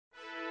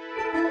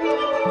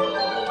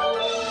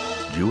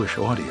Jewish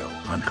audio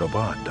on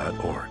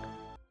Chabad.org.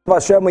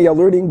 Hashem, we are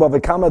learning Bava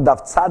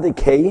Daf Tzadik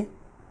Hey.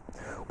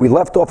 We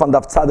left off on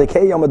Daf Tzadik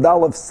Hey, Amud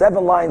Aleph,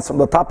 7 lines from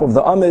the top of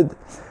the Amud.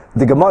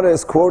 The Gemara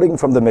is quoting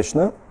from the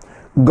Mishnah.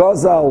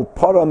 Gazal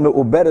para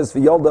me'uberes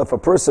v'yolda, if a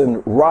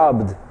person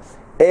robbed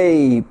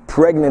a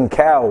pregnant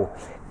cow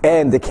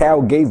and the cow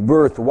gave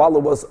birth while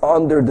it was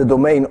under the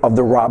domain of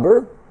the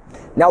robber,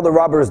 now the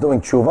robber is doing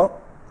tshuva.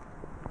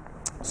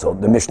 So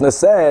the Mishnah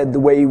said, the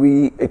way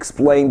we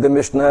explained the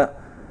Mishnah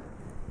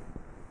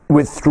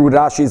through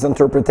Rashi's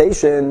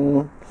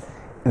interpretation,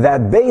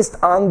 that based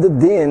on the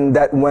din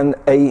that when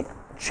a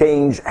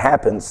change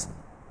happens,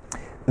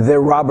 the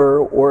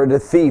robber or the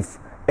thief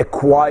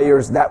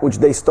acquires that which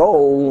they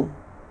stole,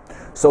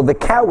 so the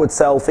cow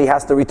itself he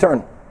has to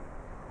return.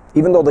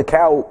 Even though the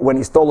cow, when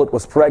he stole it,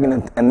 was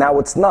pregnant and now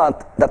it's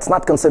not, that's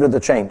not considered a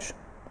change.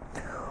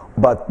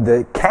 But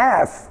the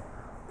calf,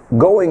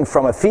 going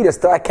from a fetus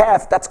to a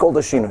calf, that's called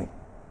a shiurim.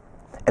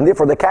 And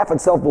therefore the calf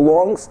itself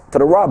belongs to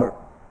the robber.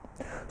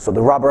 So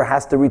the robber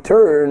has to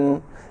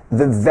return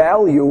the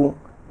value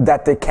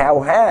that the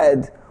cow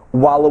had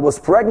while it was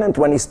pregnant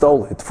when he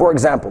stole it. For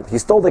example, he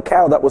stole the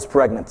cow that was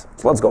pregnant.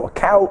 So let's go. A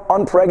cow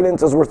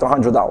unpregnant is worth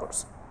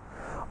 $100.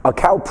 A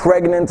cow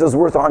pregnant is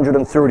worth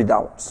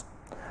 $130.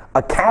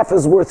 A calf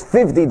is worth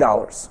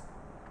 $50.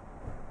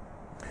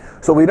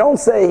 So we don't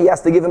say he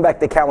has to give him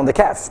back the cow and the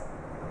calf.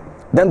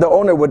 Then the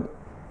owner would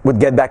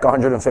get back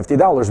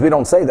 $150. We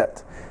don't say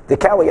that. The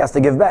cow he has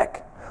to give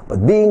back.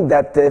 But being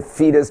that the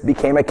fetus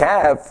became a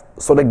calf,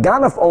 so the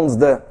ganaf owns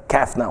the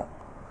calf now.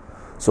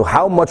 So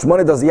how much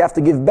money does he have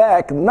to give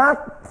back?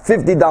 Not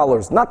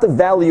 $50, not the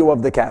value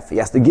of the calf. He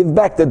has to give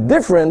back the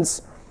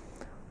difference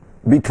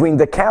between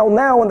the cow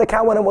now and the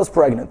cow when it was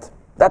pregnant.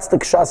 That's the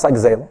kshas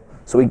hagzel.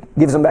 So he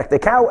gives him back the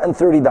cow and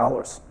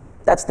 $30.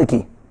 That's the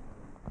key.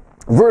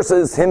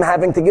 Versus him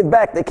having to give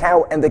back the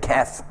cow and the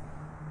calf.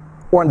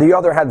 Or on the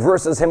other hand,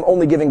 versus him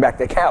only giving back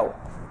the cow.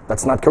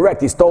 That's not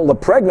correct. He stole a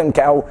pregnant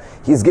cow,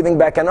 he's giving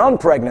back an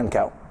unpregnant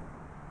cow.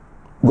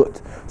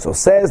 Good. So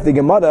says the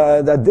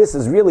Gemara that this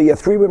is really a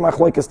three-way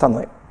machlokes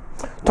tanai.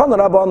 Tana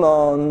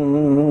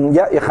Rabbanon,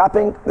 yeah,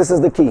 yichaping, this is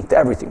the key to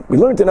everything. We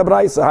learned in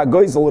Abraisa,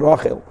 hagoizel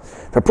rachel.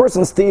 If a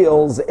person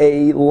steals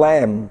a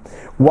lamb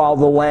while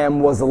the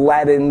lamb was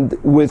ladened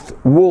with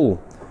wool,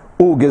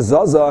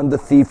 ugezaza, and the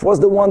thief was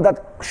the one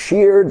that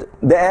sheared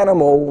the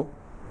animal,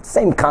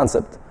 same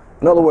concept.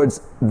 In other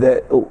words,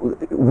 the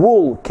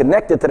wool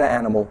connected to the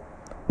animal,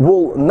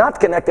 wool not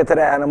connected to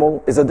the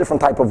animal is a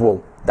different type of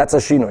wool. That's a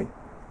shiurim.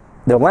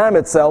 The lamb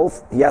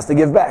itself, he has to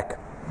give back.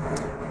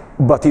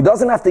 But he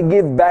doesn't have to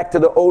give back to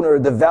the owner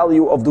the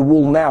value of the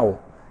wool now.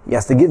 He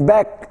has to give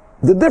back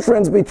the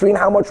difference between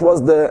how much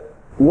was the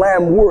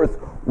lamb worth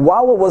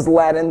while it was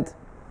ladened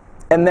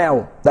and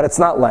now that it's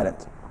not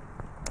ladened.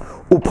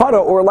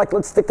 Upara, or like,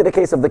 let's stick to the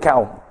case of the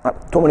cow,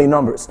 not too many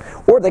numbers.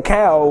 Or the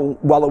cow,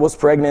 while it was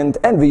pregnant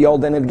and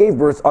v'yolda, and it gave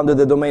birth under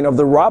the domain of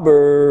the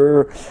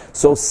robber.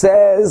 So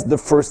says the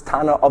first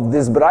Tana of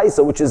this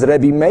Braisa, which is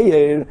Rabbi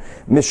Meir,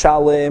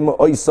 Mishalem,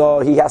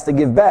 Oisa, he has to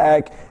give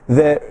back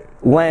the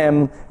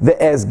lamb, the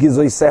es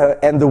gizoiseh,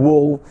 and the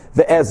wool,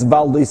 the es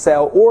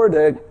valdoiseh, or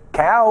the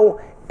cow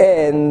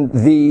and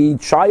the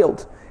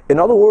child. In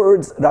other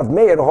words, Rav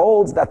Meir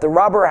holds that the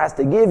robber has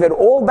to give it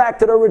all back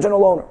to the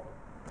original owner.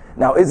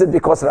 Now, is it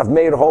because Rav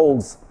Meir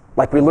holds,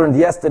 like we learned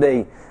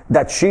yesterday,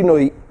 that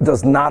shinui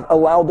does not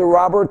allow the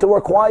robber to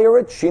acquire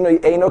it?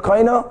 Shinui eino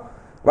kaina,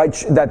 right?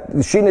 That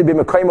shinui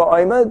b'mekayma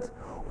oimed?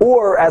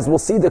 Or, as we'll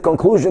see, the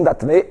conclusion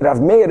that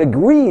Rav Meir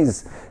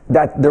agrees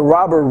that the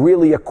robber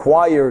really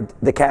acquired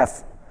the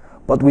calf,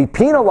 but we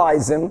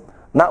penalize him,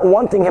 not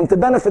wanting him to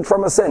benefit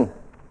from a sin,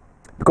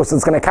 because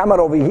it's going to come out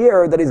over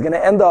here that he's going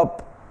to end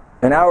up,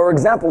 in our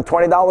example,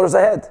 $20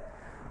 ahead.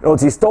 In other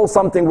words, he stole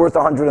something worth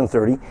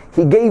 $130.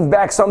 He gave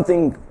back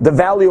something, the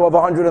value of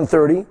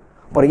 $130,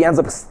 but he ends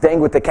up staying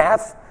with the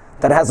calf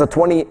that has a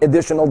 $20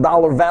 additional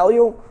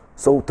value.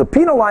 So to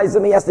penalize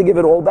him, he has to give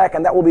it all back,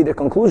 and that will be the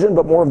conclusion,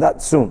 but more of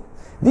that soon.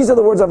 These are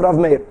the words of Rav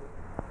Meir.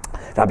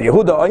 Rabbi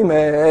Yehuda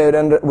Oimer,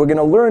 and we're going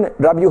to learn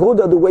Rabbi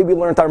Yehuda the way we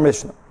learned our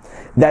Mishnah.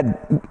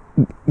 That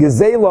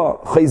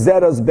Gezela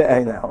Chayzeras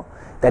Be'einah,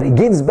 that he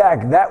gives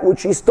back that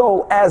which he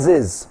stole as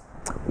is.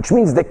 Which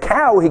means the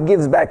cow he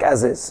gives back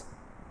as is.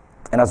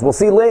 And as we'll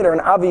see later, and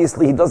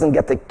obviously he doesn't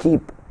get to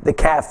keep the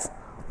calf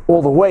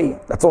all the way.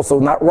 That's also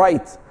not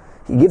right.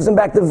 He gives him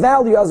back the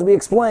value, as we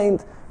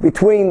explained,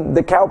 between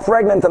the cow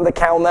pregnant and the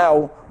cow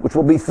now, which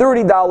will be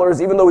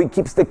 $30, even though he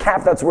keeps the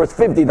calf that's worth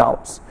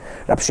 $50.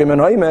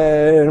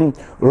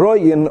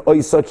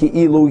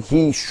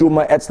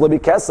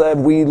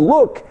 We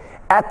look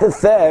at the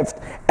theft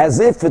as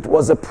if it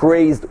was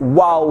appraised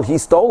while he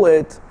stole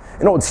it.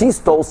 In other words, he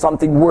stole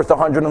something worth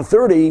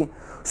 $130,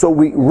 so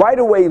we right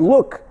away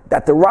look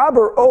that the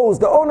robber owes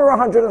the owner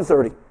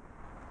 $130.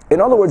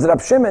 In other words,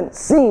 Rab Shimon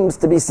seems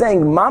to be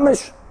saying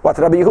mamish what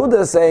Rabbi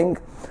Yehuda is saying.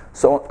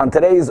 So on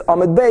today's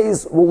Amud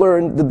Beis, we'll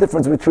learn the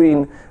difference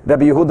between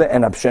Rabbi Yehuda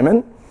and Rab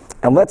Shimon.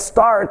 And let's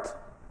start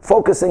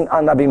focusing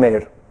on Rabbi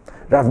Meir.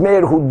 Rav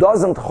Meir, who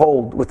doesn't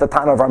hold with the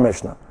Tana of our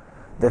Mishnah,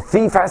 the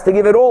thief has to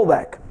give it all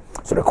back.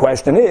 So the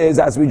question is,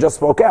 as we just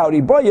spoke out,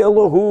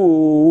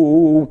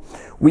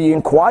 we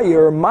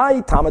inquire,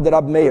 my Talmud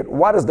Rab Meir.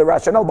 What is the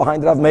rationale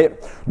behind Rab Meir?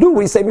 Do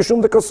we say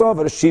Mishum de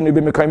Kosover?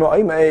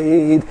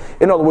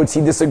 In other words,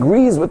 he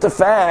disagrees with the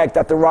fact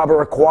that the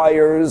robber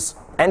acquires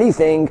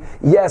anything.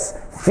 Yes,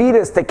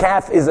 fetus to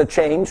calf is a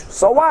change.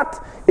 So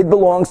what? It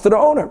belongs to the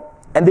owner,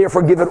 and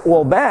therefore give it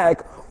all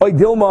back. Oy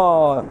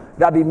Dilma,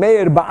 Rabbi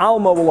Meir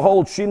Ba'alma will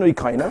hold Shinui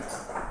Kaina.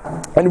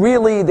 And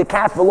really, the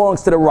calf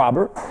belongs to the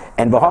robber.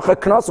 And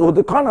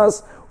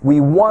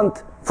we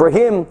want for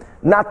him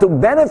not to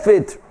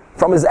benefit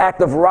from his act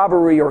of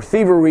robbery or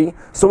thievery,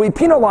 so we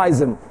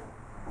penalize him.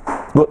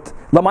 Good.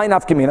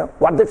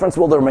 What difference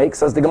will there make?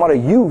 Says the Gemara,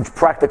 a huge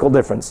practical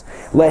difference.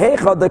 When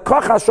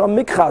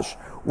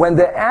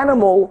the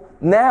animal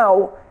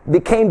now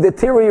became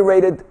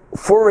deteriorated,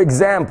 for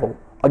example,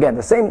 again,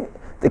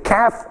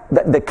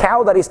 the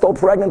cow that he stole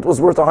pregnant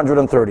was worth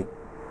 130.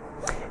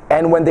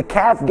 And when the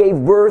calf gave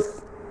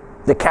birth,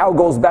 the cow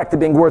goes back to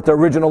being worth the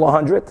original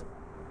 100.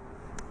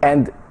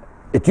 And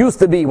it used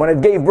to be, when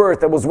it gave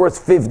birth, it was worth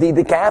 50,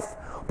 the calf.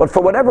 But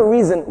for whatever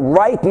reason,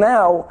 right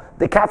now,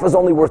 the calf is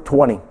only worth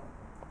 20.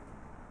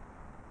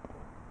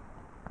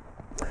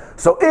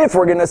 So if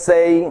we're going to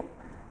say,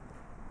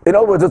 in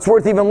other words, it's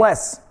worth even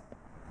less,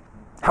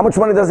 how much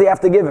money does he have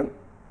to give him?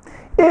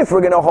 If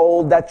we're going to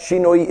hold that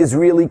Shinoi is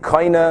really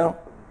kaina,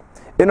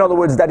 in other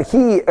words, that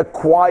he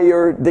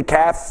acquired the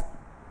calf,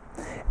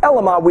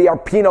 Elama, we are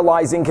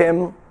penalizing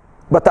him,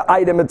 but the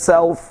item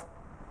itself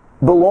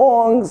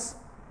belongs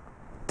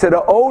to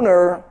the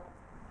owner.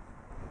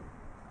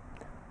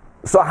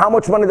 So how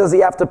much money does he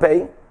have to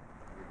pay?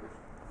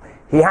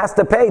 He has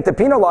to pay to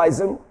penalize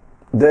him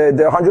the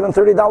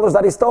 $130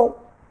 that he stole.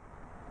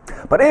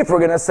 But if we're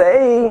going to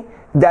say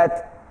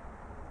that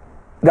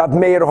Rav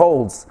Meir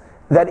holds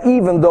that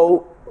even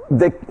though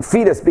the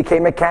fetus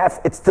became a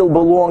calf, it still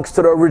belongs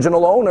to the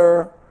original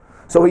owner,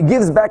 so he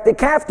gives back the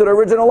calf to the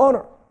original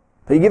owner.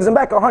 He gives him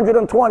back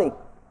 120.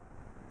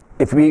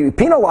 If we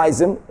penalize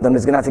him, then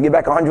he's going to have to give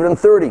back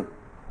 130.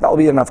 That will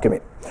be enough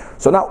commit.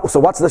 So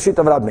what's the shit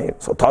of Rab Meir?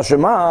 So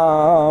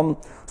Tashemam.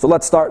 So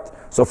let's start.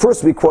 So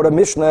first we quote a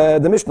Mishnah.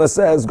 The Mishnah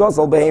says,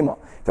 Gozal behema.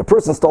 If a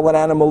person stole an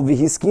animal,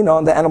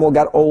 vihiskina, the animal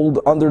got old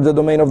under the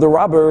domain of the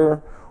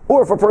robber.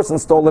 Or if a person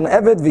stole an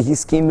eved,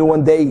 vihiskinu,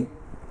 one day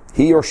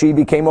he or she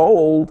became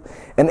old.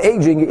 And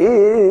aging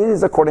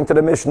is, according to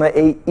the Mishnah,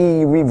 a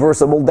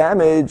irreversible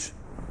damage.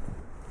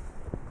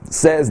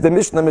 Says the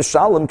Mishnah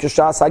Mishalim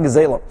Kishas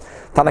Hagzela.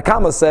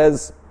 Tanakama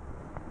says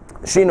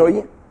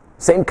Shinui,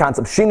 same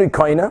concept, Shinui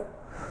Kaina.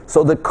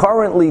 So the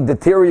currently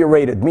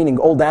deteriorated, meaning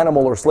old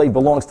animal or slave,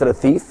 belongs to the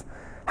thief.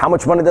 How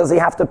much money does he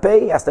have to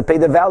pay? He has to pay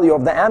the value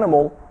of the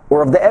animal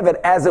or of the eved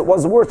as it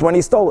was worth when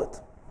he stole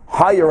it.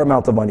 Higher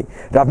amount of money.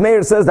 Rav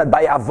Meir says that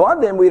by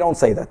Avadim we don't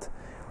say that.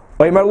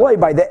 By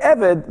the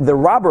eved, the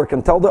robber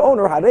can tell the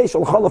owner,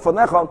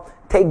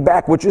 take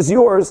back which is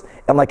yours.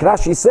 And like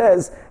Rashi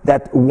says,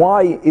 that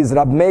why is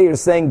Rab Meir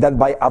saying that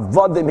by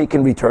Avadim he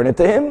can return it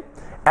to him?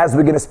 As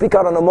we're going to speak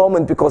out in a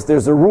moment, because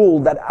there's a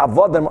rule that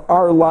Avadim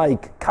are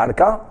like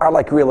karka, are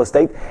like real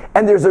estate.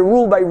 And there's a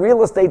rule by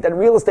real estate that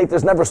real estate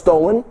is never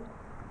stolen.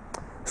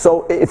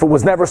 So if it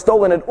was never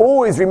stolen, it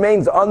always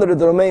remains under the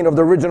domain of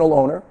the original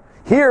owner.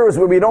 Here is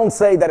where we don't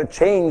say that it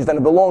changed and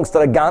it belongs to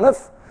the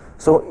ganef.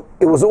 So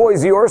it was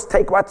always yours,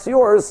 take what's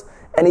yours,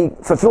 and he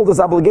fulfilled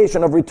his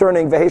obligation of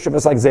returning v'heshav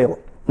v'sak zela.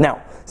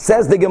 Now,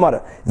 says the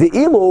Gemara,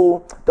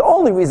 the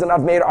only reason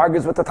I've made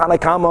argues with the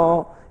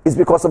Tanakama is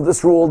because of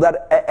this rule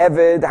that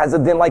Eved has a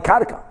din like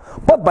karka.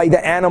 But by the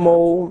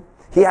animal,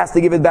 he has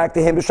to give it back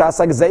to him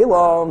b'shasak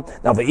zela.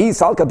 Now,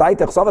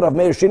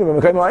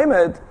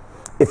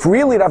 if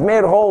really Rav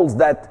Meir holds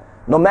that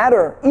no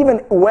matter, even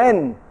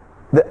when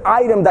the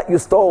item that you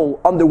stole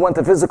underwent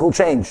a physical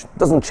change,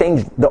 doesn't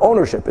change the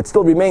ownership, it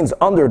still remains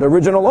under the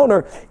original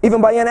owner.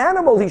 Even by an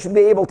animal, he should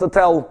be able to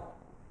tell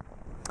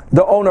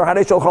the owner,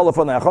 really,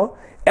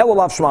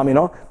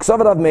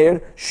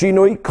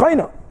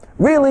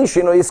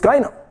 shinoi is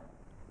kaina.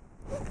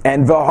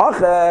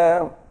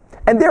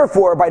 And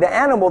therefore, by the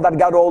animal that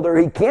got older,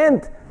 he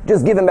can't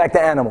just give him back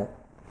the animal.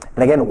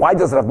 And again, why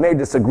does Rav Meir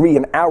disagree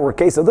in our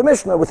case of the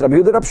Mishnah with Rabbi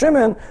Yehuda Rab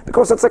Shimon?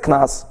 Because it's a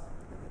knas.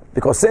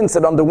 Because since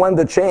it underwent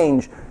the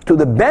change to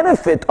the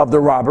benefit of the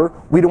robber,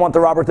 we don't want the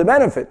robber to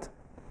benefit.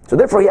 So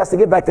therefore he has to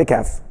give back the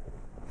calf.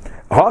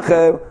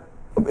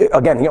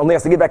 Again, he only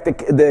has to give back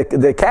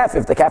the calf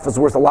if the calf is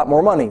worth a lot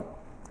more money.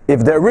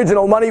 If the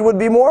original money would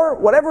be more,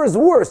 whatever is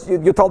worse,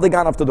 you tell the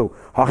ganaf to do.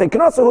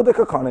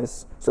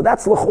 So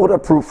that's l'chora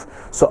proof.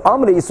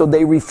 So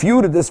they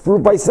refuted this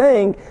proof by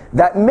saying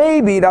that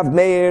maybe Rav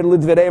Meir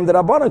lidvereim the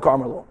Rabbanan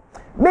Karmelo.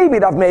 Maybe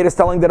Rav Meir is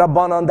telling the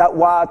Rabbanan that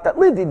what? That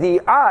lididi,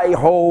 I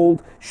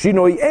hold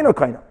shinoi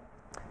enokaina.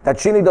 That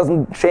shinoi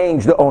doesn't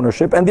change the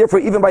ownership, and therefore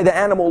even by the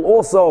animal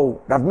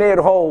also, Rav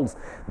Meir holds,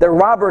 the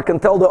robber can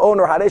tell the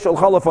owner, Haresh al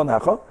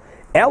chalafanecha.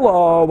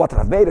 Ella, what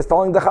Rav Meir is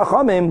telling the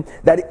Chachamim,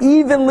 that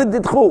even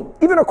lididchu,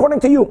 even according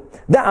to you,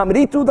 the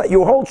amritu that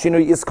you hold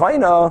shinoi is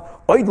kaina,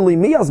 oidli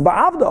miyas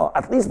ba'avda,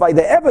 at least by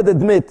the Eved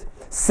admit,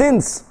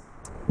 since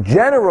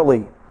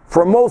generally,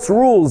 for most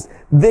rules,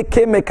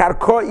 dikim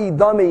mekarkoi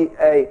dami,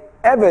 a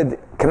eved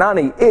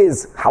kanani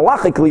is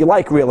halachically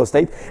like real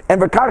estate,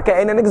 and v'karka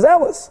ain't an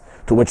exelis.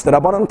 To which the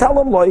Rabbanan tell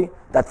him loy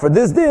that for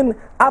this din,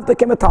 after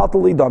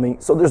kemetatali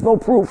dami. So there's no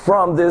proof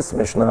from this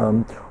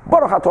Mishnah.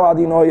 Baruch atah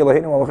Adonai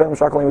Eloheinu Eloheinu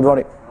shakalim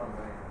v'dvarim.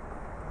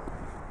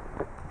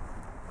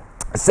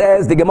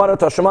 Says the Gemara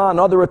Tashma,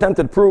 another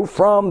attempted proof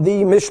from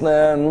the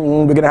Mishnah.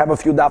 We're going to have a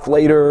few daf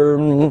later.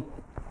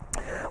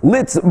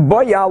 Litz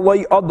baya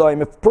loy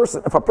adaim.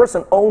 If a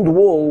person owned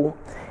wool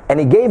and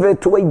he gave it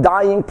to a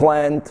dyeing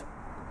plant,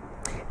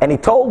 and he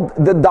told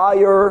the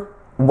dyer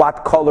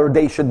what color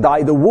they should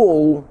dye the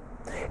wool,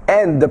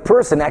 and the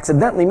person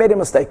accidentally made a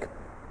mistake.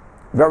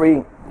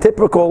 Very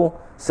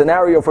typical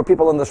scenario for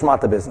people in the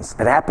shmata business.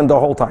 It happened the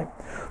whole time.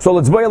 So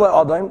let's baya loy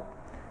adaim,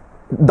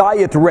 dye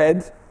it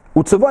red.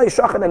 Utzavai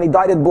shachar, and he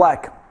dyed it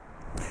black.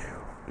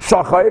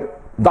 Shachar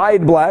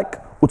dyed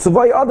black.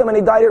 Utzavai adam, and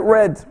he dyed it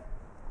red.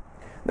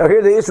 Now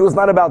here the issue is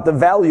not about the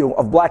value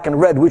of black and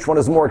red, which one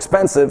is more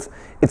expensive.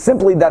 It's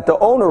simply that the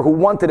owner who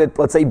wanted it,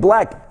 let's say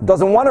black,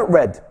 doesn't want it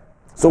red.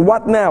 So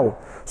what now?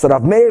 So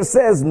Rav Meir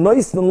says,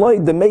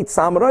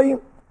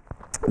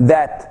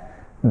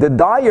 that the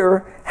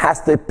dyer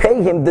has to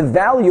pay him the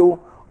value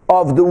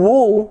of the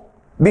wool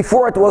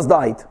before it was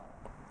dyed.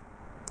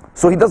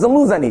 So he doesn't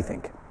lose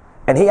anything.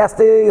 And he has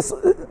to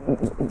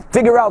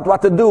figure out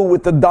what to do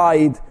with the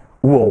dyed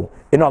wool.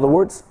 In other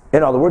words,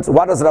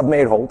 what does Rav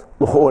Meir hold?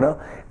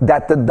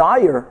 That the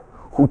dyer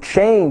who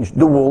changed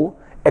the wool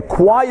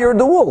acquired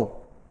the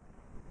wool.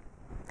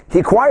 He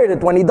acquired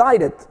it when he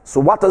dyed it. So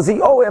what does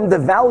he owe him? The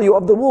value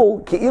of the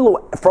wool,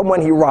 ki'ilu, from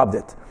when he robbed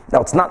it.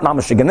 Now it's not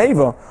mamash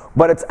geneva,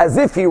 but it's as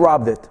if he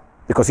robbed it,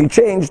 because he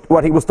changed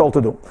what he was told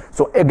to do.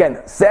 So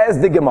again, says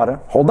the Gemara,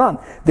 hold on,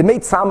 the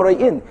meit samurai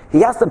in,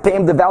 he has to pay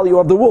him the value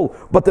of the wool,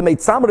 but the meit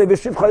samurai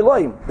v'shiv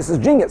chayloim, this is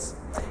genius.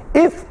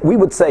 If we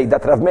would say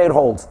that Rav Meir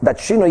holds that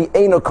shinoi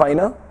eino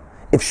kaina,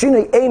 if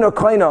shinoi eino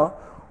kaina,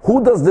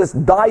 who does this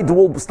dyed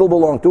wool still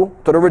belong to?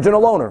 To the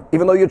original owner,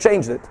 even though you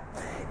changed it.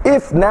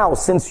 If now,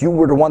 since you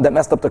were the one that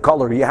messed up the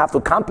color, you have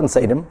to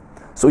compensate him,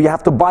 so you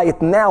have to buy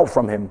it now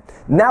from him.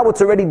 Now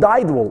it's already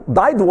dyed wool.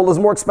 Dyed wool is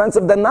more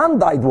expensive than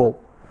non-dyed wool.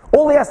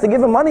 All he has to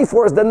give him money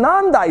for is the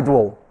non-dyed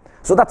wool.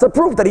 So that's a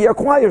proof that he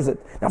acquires it.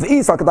 Now, if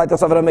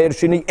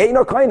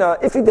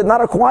he did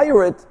not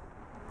acquire it,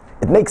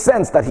 it makes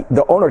sense that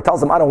the owner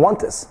tells him, I don't want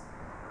this.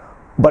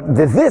 But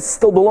this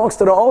still belongs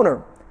to the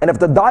owner. And if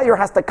the dyer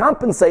has to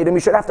compensate him, he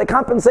should have to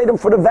compensate him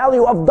for the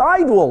value of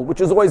dyed wool, which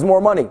is always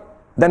more money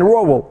than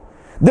raw wool.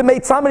 The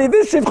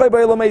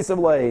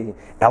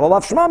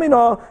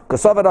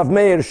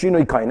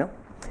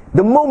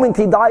moment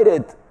he dyed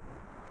it,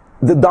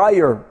 the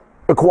dyer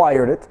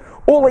acquired it.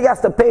 All he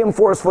has to pay him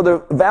for is for the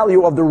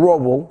value of the raw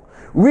wool.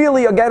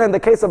 Really, again, in the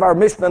case of our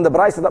Mishnah and the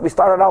Braisa that we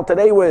started out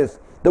today with,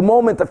 the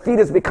moment the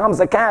fetus becomes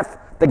a calf,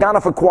 the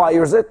ganaf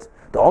acquires it.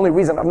 The only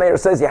reason Rav Meir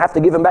says you have to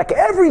give him back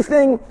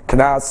everything,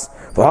 knas.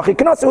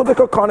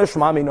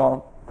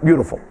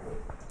 Beautiful.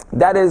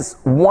 That is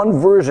one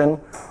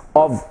version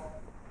of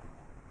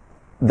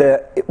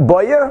the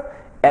boya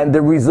and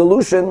the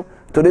resolution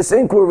to this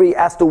inquiry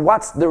as to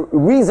what's the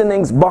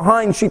reasonings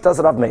behind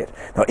Shitas Rav Meir.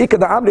 Now,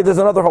 Ikada Amri, there's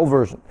another whole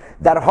version.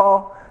 That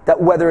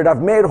whether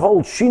Rav Meir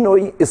holds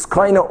Shinoi is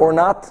kaina or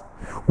not,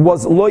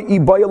 was Loi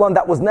Bayalan,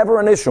 that was never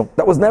an issue.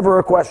 That was never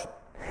a question.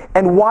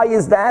 And why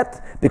is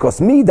that?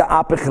 Because mi da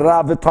apich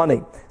Rav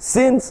v'tani.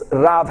 Since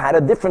Rav had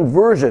a different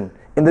version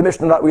in the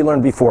Mishnah that we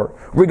learned before,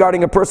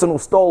 regarding a person who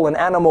stole an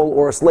animal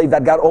or a slave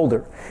that got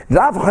older.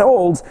 Rav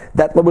holds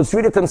that what was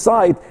treated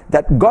inside,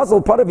 that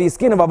Gazel Parav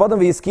Yiskin of Avadim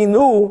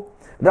V'Yiskinu,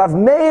 Rav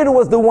Meir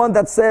was the one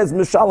that says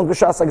Mishalom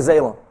K'shas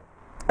Agzela.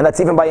 And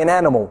that's even by an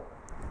animal.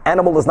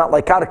 Animal is not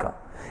like karka.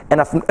 And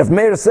if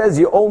Meir says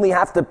you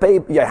have to pay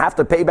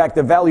back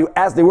the value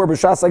as they were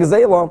B'shas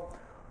Agzela,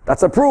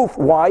 that's a proof.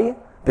 Why?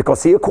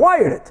 Because he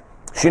acquired it.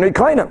 Shinoi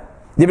kaina.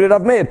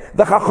 Rav Meir.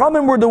 The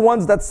Chachamim were the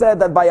ones that said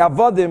that by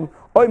Avadim,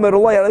 now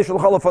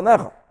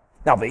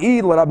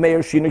ve'id l'Rav Meir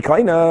shinoi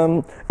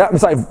kaina. I'm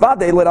sorry,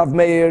 vade l'Rav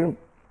Meir.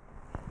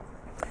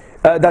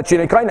 That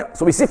shinoi kaina.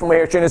 So we see from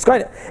here shinoi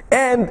kaina,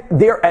 and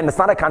it's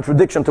not a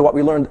contradiction to what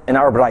we learned in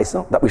our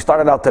Braisa that we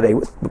started out today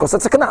with, because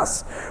it's a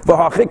kanas.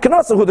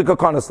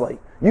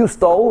 You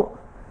stole.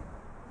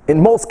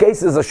 In most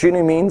cases, a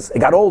shinoi means it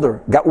got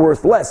older, got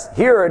worth less.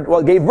 Here,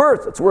 it gave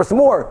birth, it's worth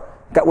more.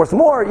 Got worth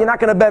more, you're not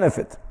going to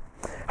benefit.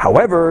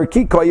 However,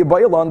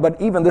 but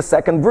even the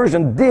second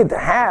version did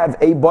have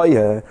a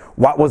baya.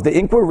 What was the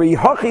inquiry?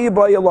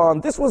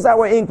 This was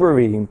our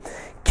inquiry.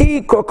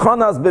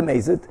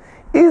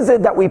 Is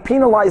it that we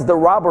penalize the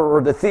robber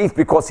or the thief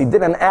because he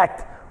didn't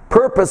act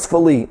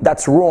purposefully?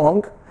 That's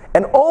wrong.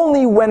 And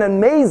only when a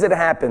mazid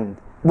happened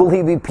will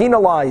he be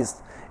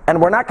penalized. And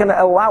we're not going to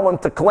allow him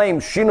to claim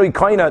shinui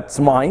kaina, it's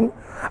mine.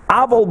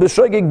 Aval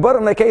b'shoigig, but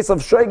in the case of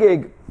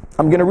shoigig,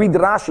 I'm going to read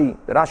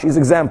Rashi's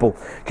example.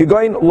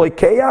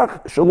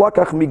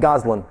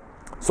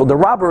 So the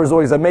robber is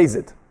always a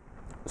mazid.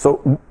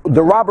 So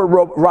the robber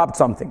robbed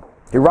something.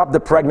 He robbed a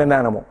pregnant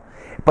animal.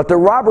 But the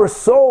robber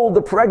sold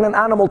the pregnant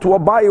animal to a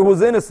buyer who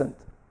was innocent.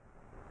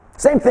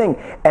 Same thing.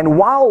 And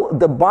while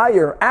the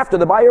buyer, after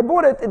the buyer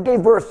bought it, it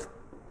gave birth.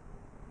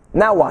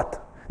 Now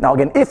what? Now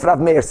again, if Rav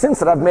Meir,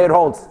 since Rav Meir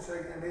holds,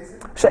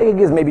 Shegeg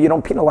is maybe you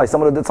don't penalize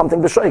someone who did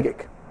something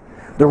b'shegeg.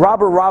 The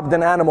robber robbed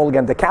an animal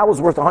again. The cow was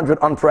worth 100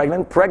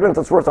 unpregnant. Pregnant,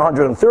 it's worth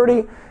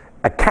 130.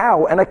 A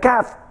cow and a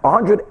calf,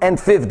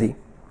 150.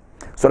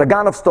 So the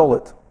Ganav stole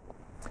it.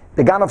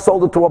 The Ganav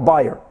sold it to a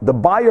buyer. The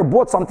buyer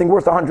bought something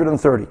worth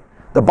 130.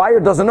 The buyer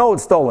doesn't know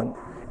it's stolen.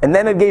 And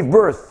then it gave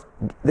birth.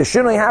 The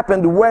shinui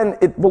happened when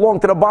it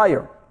belonged to the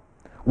buyer.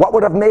 What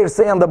would Rav Meir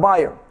say on the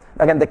buyer?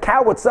 Again, the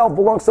cow itself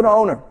belongs to the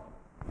owner.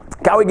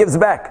 Cow he gives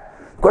back.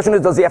 The question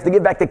is, does he have to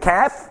give back the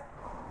calf,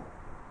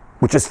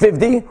 which is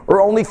 50,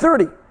 or only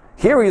 30?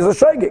 Here he's a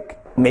shegeg.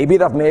 Maybe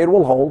Rav Meir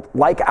will hold,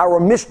 like our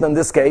Mishnah in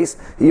this case,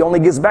 he only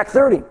gives back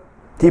 30.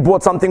 He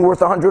bought something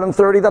worth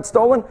 130 that's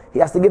stolen, he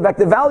has to give back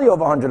the value of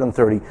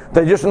 130.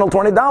 The additional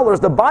 $20,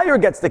 the buyer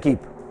gets to keep.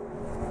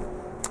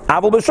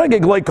 Aval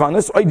b'shegeg loy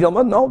kanis, oy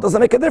dilma, no,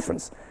 doesn't make a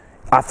difference.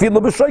 Afil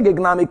b'shegeg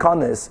nami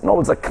kanis. No,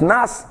 it's a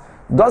knas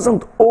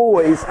doesn't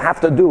always have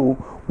to do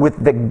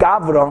with the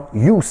gavra.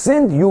 You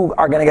sinned, you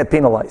are going to get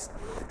penalized.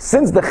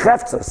 Since the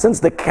chefza, since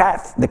the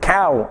calf, the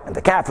cow and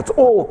the calf, it's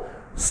all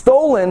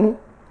stolen,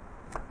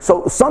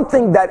 so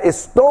something that is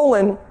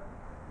stolen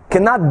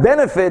cannot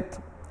benefit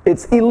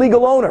its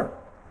illegal owner.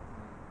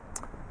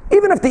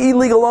 Even if the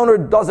illegal owner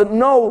doesn't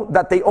know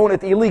that they own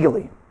it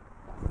illegally.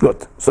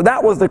 Good. So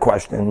that was the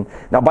question.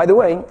 Now, by the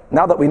way,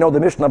 now that we know the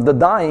mission of the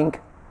dying,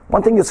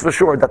 one thing is for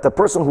sure, that the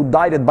person who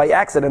died it by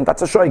accident,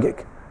 that's a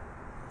shogeg.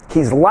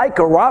 He's like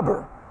a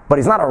robber, but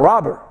he's not a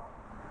robber.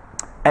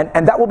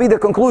 And that will be the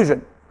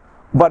conclusion.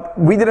 But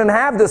we didn't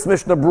have this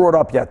Mishnah brought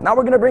up yet. Now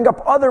we're going to bring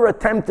up other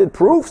attempted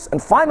proofs,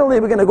 and finally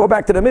we're going to go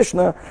back to the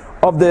Mishnah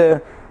of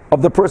the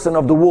person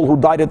of the wool who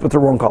dyed it with the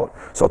wrong color.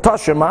 So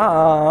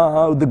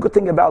Tashema, the good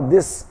thing about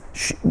this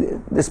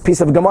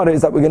piece of Gemara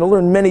is that we're going to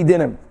learn many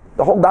dinim.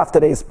 The whole daf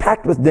today is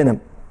packed with dinim.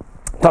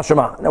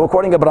 Tashema. Now we're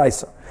quoting a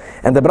Braisa.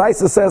 And the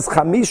Braisa says,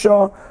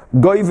 Chamisha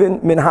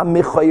goivin min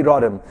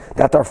ha-michayrarim.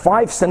 That there are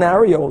 5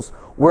 scenarios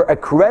where a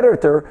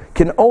creditor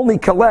can only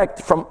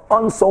collect from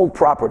unsold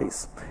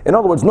properties. In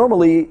other words,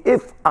 normally,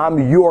 if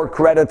I'm your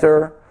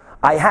creditor,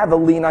 I have a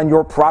lien on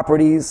your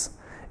properties,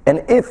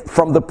 and if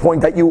from the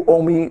point that you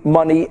owe me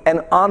money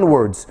and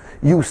onwards,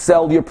 you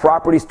sell your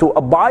properties to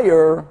a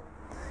buyer,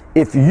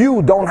 if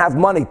you don't have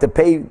money to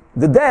pay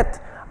the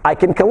debt, I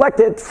can collect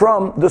it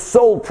from the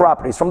sold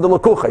properties, from the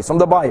lekuches, from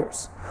the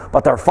buyers.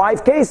 But there are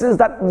 5 cases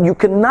that you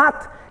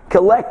cannot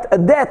collect a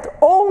debt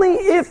only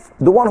if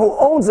the one who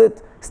owns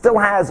it still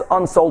has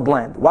unsold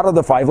land. What are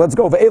the 5? Let's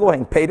go.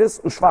 Ve'elohen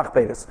peiris u'shvach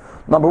peiris.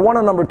 Number 1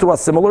 and number 2 are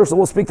similar, so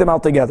we'll speak them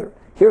out together.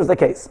 Here's the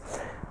case.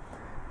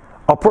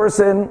 A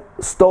person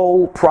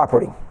stole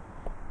property,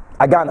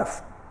 a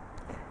ganaf,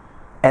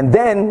 and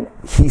then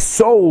he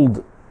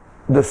sold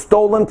the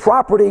stolen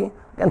property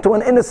to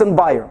an innocent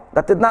buyer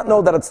that did not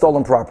know that it's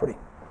stolen property.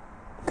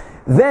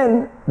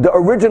 Then the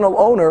original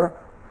owner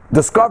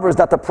discovers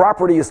that the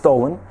property is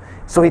stolen,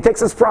 so he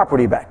takes his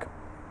property back.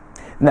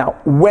 Now,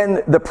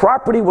 when the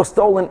property was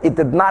stolen, it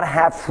did not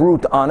have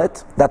fruit on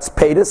it, that's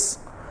peiris,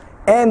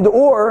 and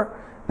or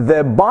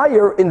the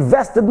buyer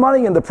invested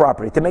money in the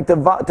property to make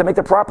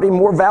the property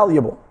more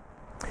valuable.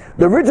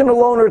 The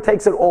original owner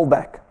takes it all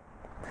back.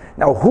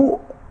 Now, who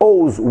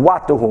owes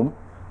what to whom?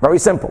 Very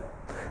simple.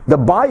 The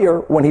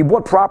buyer, when he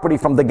bought property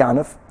from the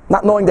ganef,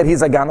 not knowing that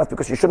he's a ganef,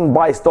 because you shouldn't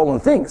buy stolen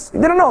things, he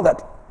didn't know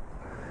that.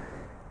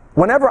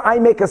 Whenever I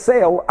make a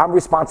sale, I'm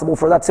responsible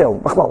for that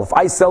sale. If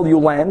I sell you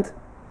land,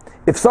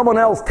 if someone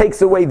else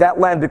takes away that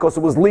land because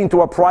it was linked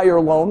to a prior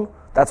loan,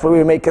 that's why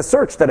we make a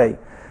search today,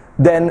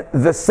 then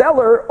the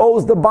seller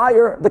owes the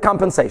buyer the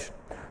compensation.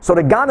 So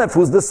the ganef,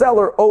 who's the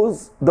seller,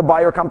 owes the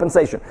buyer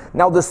compensation.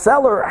 Now the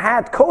seller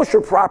had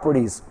kosher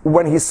properties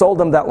when he sold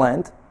them that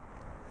land,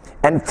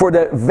 and for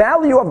the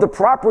value of the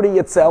property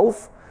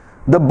itself,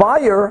 the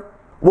buyer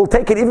will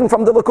take it even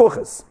from the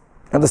lekuches.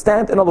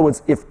 Understand? In other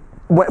words, if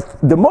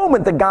the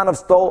moment the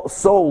ganef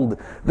sold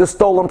the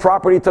stolen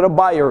property to the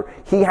buyer,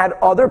 he had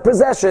other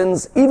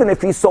possessions, even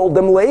if he sold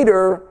them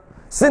later,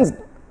 since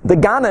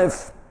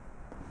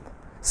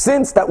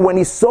that when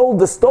he sold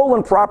the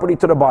stolen property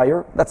to the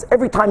buyer, that's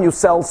every time you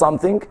sell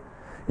something,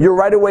 you're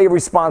right away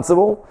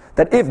responsible,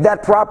 that if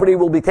that property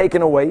will be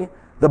taken away,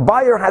 the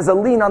buyer has a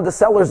lien on the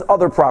seller's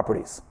other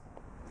properties.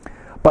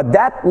 But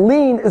that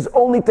lien is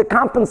only to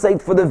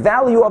compensate for the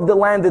value of the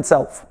land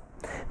itself.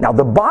 Now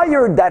the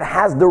buyer that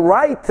has the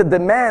right to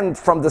demand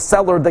from the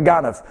seller the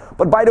ganef,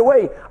 but by the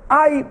way,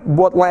 I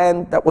bought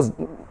land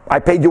I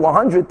paid you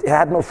 100, it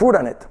had no fruit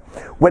on it.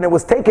 When it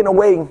was taken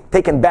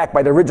back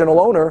by the original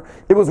owner,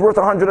 it was worth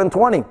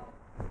 120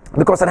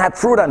 because it had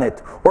fruit on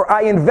it. Or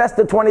I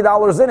invested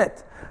 $20 in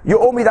it. You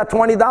owe me that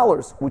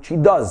 $20, which he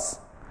does.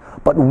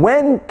 But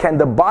when can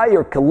the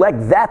buyer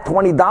collect that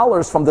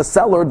 $20 from the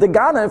seller, the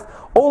ganef?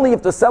 Only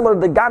if the seller,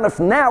 the ganef,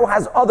 now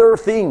has other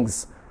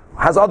things,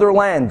 has other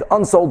land,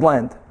 unsold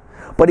land.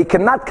 But he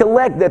cannot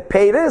collect the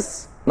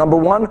peiris, number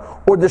 1,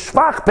 or the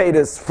shvach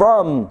peiris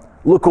from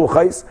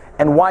lekuchais.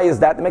 And why is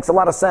that? It makes a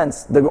lot of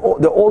sense. They're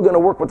all going to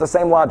work with the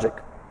same logic.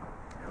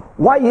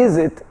 Why is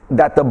it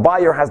that the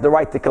buyer has the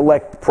right to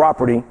collect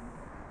property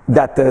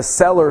that the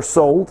seller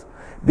sold?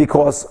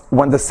 Because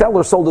when the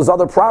seller sold his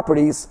other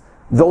properties,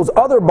 those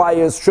other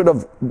buyers should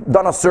have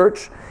done a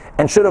search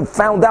and should have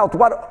found out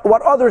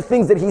what other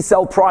things did he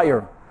sell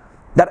prior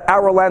that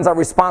our lands are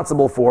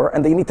responsible for,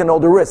 and they need to know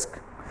the risk.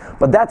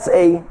 But that's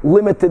a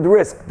limited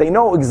risk. They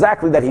know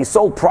exactly that he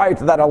sold prior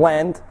to that a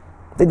land.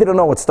 They didn't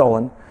know it's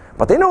stolen.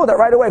 But they know that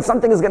right away, if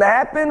something is going to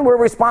happen, we're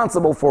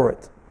responsible for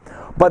it.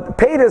 But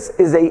paytas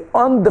is a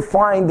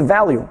undefined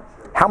value.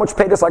 How much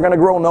paytas are going to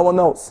grow, no one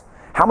knows.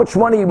 How much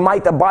money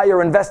might a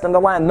buyer invest in the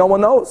land, no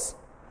one knows.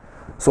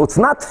 So it's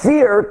not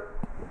fair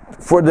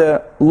for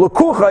the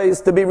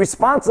lekuchais to be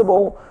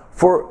responsible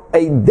for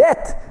a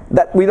debt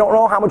that we don't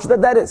know how much the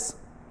debt is.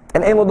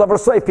 And ein lo davar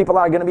soif, people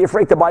are going to be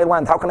afraid to buy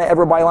land. How can I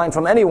ever buy land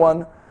from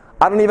anyone?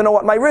 I don't even know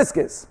what my risk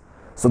is.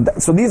 So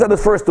these are the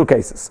first two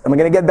cases. And we're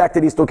going to get back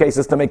to these two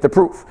cases to make the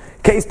proof.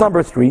 Case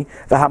number 3,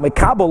 the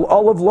hamekabel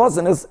olav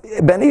lozen is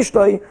ben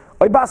ishtay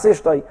oy bas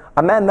ishtay.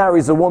 A man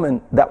marries a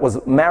woman that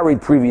was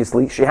married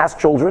previously. She has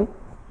children.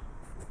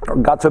 Or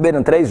God forbid,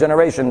 in today's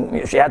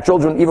generation, she had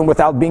children even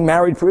without being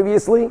married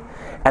previously.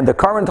 And the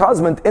current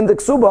husband in the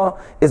ksuba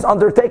is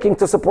undertaking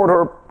to support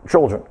her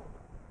children.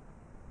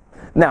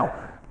 Now,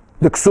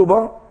 the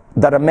ksuba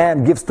that a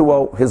man gives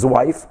to his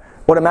wife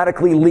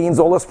automatically liens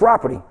all his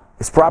property.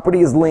 His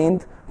property is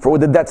liened for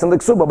the debts in the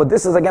ksuba, but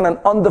this is again an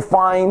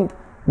undefined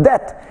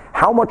debt.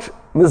 How much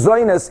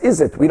mezainis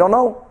is it? We don't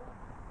know.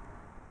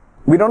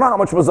 We don't know how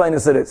much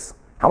mezainis it is.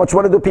 How much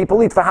money do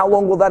people eat? For how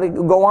long will that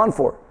go on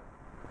for?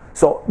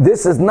 So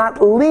this is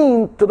not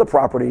lien to the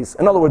properties.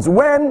 In other words,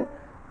 when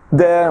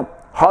the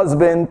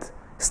husband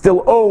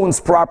still owns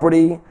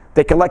property,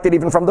 they collect it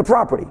even from the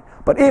property.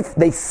 But if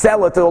they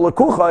sell it to the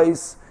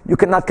lekuchais, you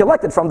cannot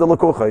collect it from the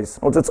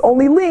lekuchais. It's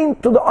only lien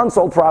to the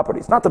unsold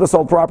properties, not to the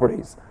sold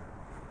properties.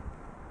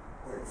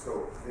 Wait,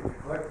 so they can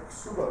collect the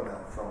ksuba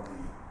amount from the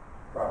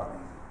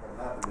properties,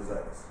 but not the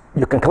mezainis?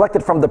 You can collect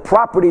it from the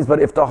properties,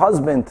 but if the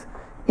husband,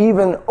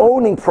 even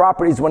owning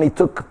properties when he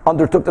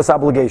undertook this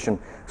obligation,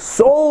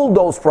 sold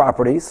those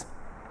properties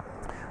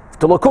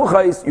to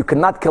lekuchais, you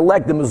cannot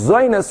collect the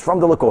mezainis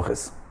from the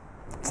lekuchais.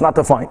 It's not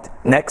defined.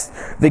 Next,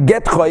 the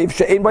get chayiv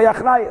she'ein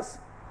bayachrayis.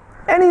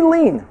 Any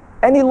lien,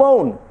 any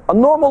loan, a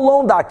normal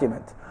loan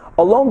document,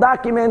 a loan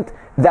document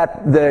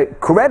that the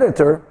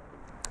creditor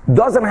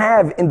doesn't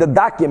have in the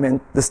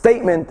document, the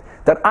statement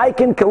that I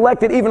can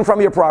collect it even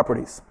from your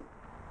properties.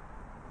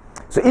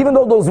 So even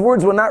though those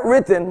words were not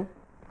written,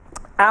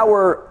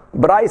 our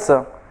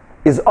Braisa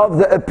is of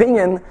the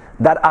opinion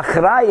that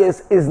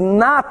achrayis is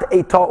not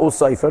a ta'us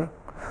sefer.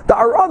 There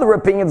are other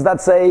opinions that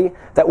say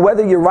that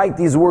whether you write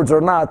these words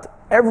or not,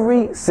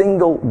 every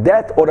single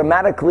debt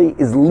automatically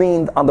is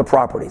liened on the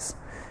properties.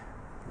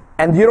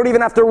 And you don't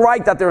even have to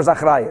write that there's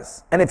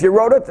achrayis. And if you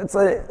wrote it, it's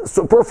a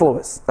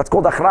superfluous. That's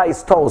called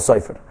achrayis ta'us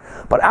sefer.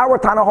 But our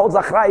Tana holds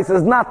achrayis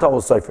is not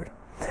ta'us sefer.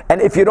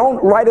 And if you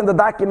don't write in the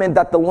document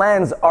that the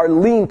lands are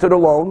liened to the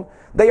loan,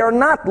 they are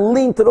not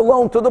liened to the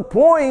loan to the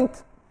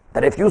point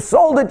that if you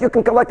sold it, you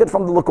can collect it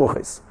from the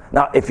lekuchis.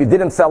 Now, if you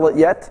didn't sell it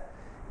yet,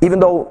 even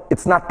though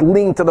it's not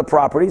linked to the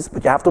properties,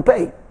 but you have to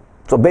pay.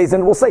 So Beis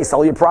Din will say,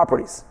 sell your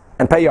properties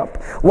and pay up.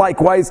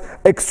 Likewise,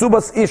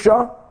 eksubas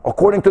isha,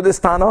 according to this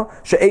Tana,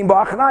 she'ein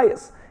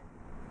ba'achrayis.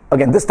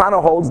 Again, this Tana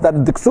holds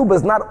that the ksuba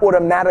is not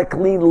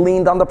automatically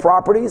liened on the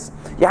properties.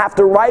 You have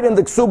to write in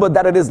the ksuba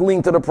that it is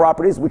liened to the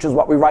properties, which is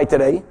what we write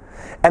today.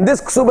 And this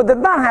ksuba did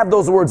not have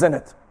those words in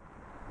it.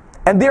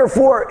 And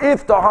therefore,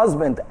 if the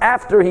husband,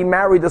 after he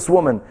married this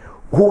woman,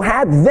 who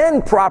had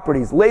then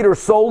properties, later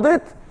sold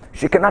it,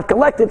 she cannot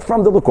collect it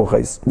from the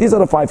lekuchais. These are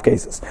the 5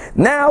 cases.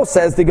 Now,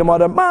 says the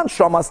Gemara, Man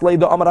shamas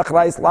leido amar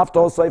achrayis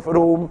lafto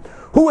seferum.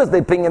 Who is the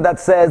opinion that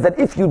says that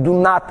if you do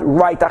not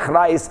write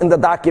achrayis in the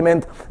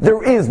document,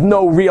 there is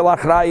no real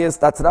achrayis?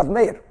 That's Rav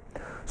Meir.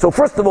 So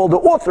first of all, the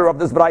author of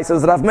this brayso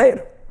is Rav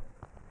Meir.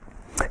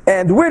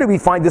 And where do we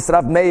find this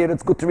Rav Meir?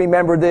 It's good to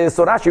remember this.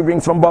 So Rashi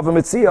brings from Bava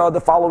Metzia the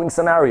following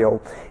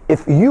scenario.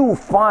 If you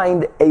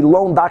find a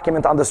loan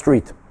document on the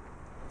street,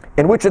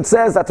 in which it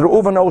says that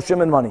Reuven owes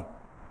Shimon money,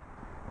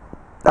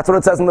 that's what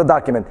it says in the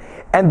document.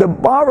 And the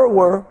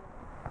borrower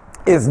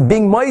is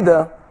being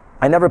moida,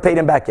 I never paid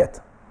him back yet.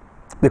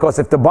 Because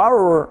if the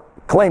borrower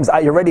claims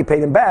I already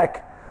paid him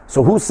back,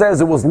 so who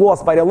says it was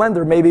lost by the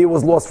lender? Maybe it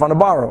was lost from the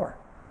borrower.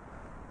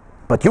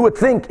 But you would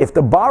think if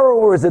the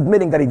borrower is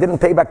admitting that he didn't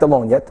pay back the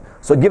loan yet,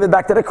 so give it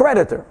back to the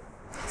creditor.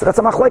 So that's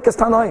a machlekes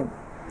tanoim.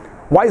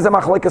 Why is a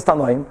machlekes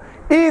tanoim?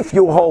 If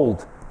you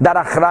hold that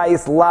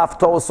achrayis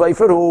lafto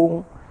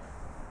soiferu,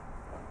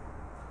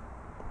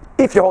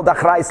 if you hold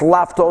achrayis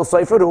lafto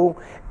soiferu,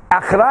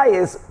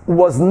 achrayis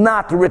was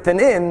not written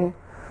in,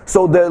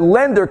 so the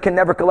lender can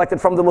never collect it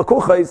from the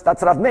lekuchais,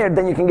 that's Rav Meir,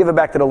 then you can give it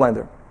back to the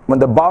lender, when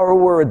the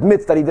borrower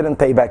admits that he didn't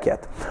pay back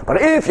yet.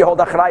 But if you hold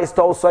achrayis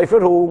to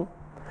soiferu,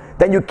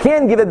 then you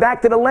can give it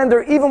back to the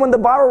lender even when the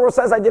borrower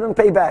says I didn't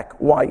pay back.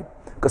 Why?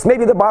 Because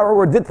maybe the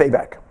borrower did pay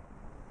back.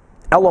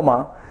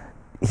 Eloma,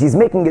 he's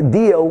making a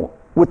deal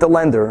with the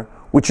lender,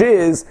 which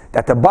is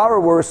that the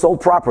borrower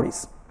sold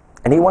properties,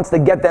 and he wants to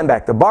get them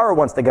back. The borrower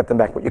wants to get them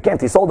back, but you can't,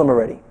 he sold them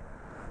already.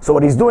 So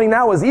what he's doing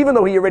now is, even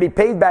though he already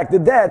paid back the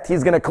debt,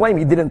 he's going to claim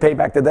he didn't pay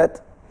back the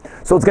debt.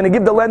 So it's going to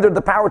give the lender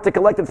the power to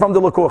collect it from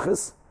the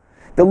lekuches.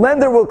 The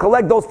lender will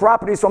collect those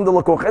properties from the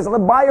lekuches, and the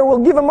buyer will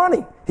give him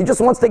money. He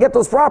just wants to get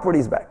those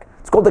properties back.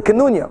 It's called the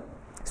kanunya.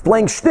 He's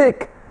playing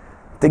shtick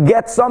to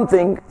get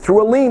something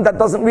through a lien that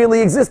doesn't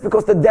really exist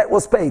because the debt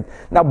was paid.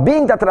 Now,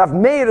 being that Rav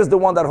Meir is the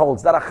one that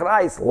holds that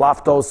achrayis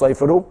lafto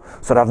soiferu,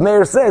 so Rav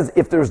Meir says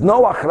if there's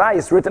no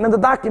achrayis written in the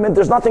document,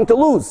 there's nothing to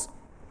lose,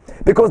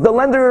 because the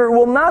lender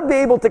will not be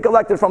able to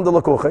collect it from the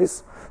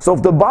lekuches. So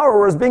if the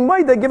borrower is being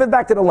made, they give it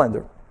back to the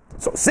lender.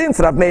 So since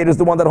Rav Meir is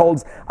the one that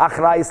holds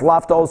achrayis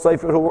lafto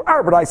soiferu,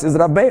 our brayso is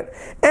Rav Meir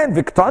and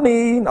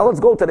Viktani. Now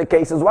let's go to the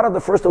cases. What are the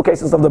first two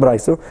cases of the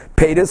brayso?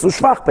 Peiris or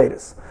shvach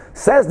peiris.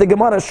 Says the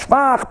Gemara,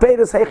 shvach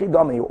peiris hechi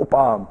dami.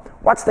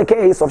 What's the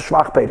case of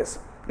shvach peiris?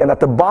 Again,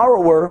 that the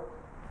borrower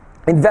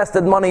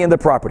invested money in the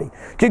property.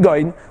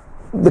 Kigoin,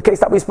 the case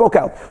that we spoke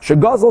out.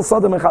 Shegazel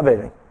sadam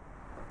echaveri.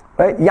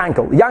 Right?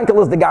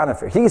 Yankel is the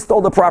ganafer. He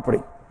stole the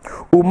property.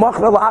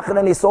 Umachra la'achen,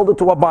 and he sold it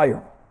to a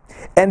buyer.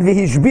 And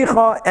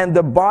v'hishbicha, and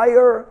the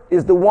buyer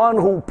is the one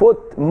who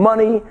put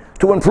money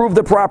to improve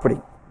the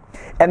property.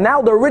 And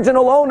now the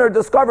original owner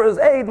discovers,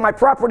 hey, my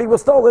property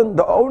was stolen.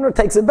 The owner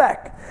takes it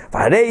back. In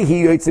other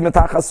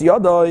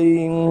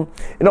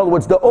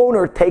words, the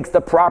owner takes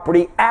the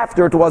property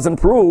after it was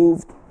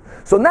improved.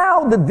 So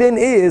now the din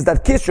is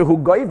that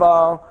kishahu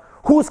goiva,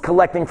 who's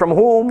collecting from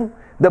whom?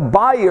 The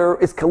buyer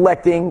is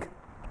collecting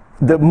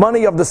the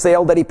money of the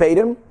sale that he paid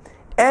him,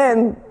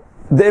 and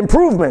the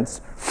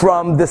improvements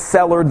from the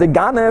seller, the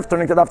ganef,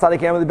 turning to Daf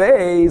Tzaddik the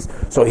base.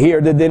 So here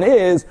the din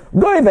is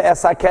goiva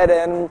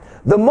esakeren,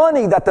 the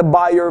money that the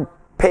buyer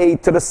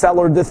paid to the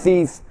seller, the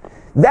thief,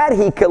 that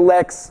he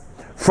collects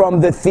from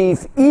the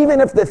thief,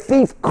 even if the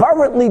thief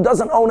currently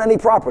doesn't own any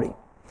property.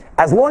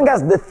 As long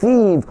as the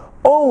thief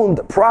owned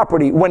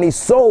property when he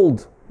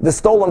sold the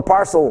stolen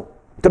parcel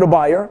to the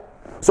buyer,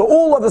 so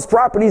all of his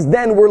properties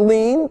then were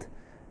liened,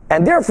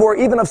 and therefore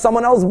even if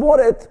someone else bought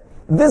it,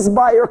 this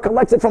buyer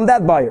collects it from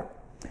that buyer.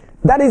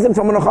 That isn't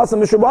from an achas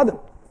mishubadim.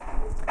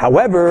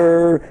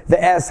 However,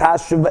 the es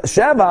has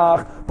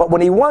shevach, but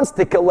when he wants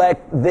to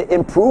collect the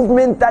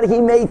improvement that he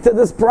made to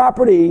this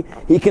property,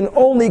 he can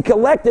only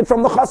collect it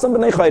from the chasam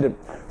b'nei chayrim,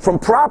 from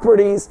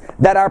properties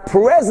that are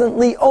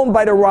presently owned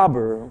by the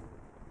robber.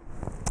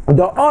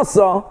 The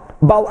asa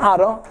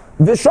bal'ara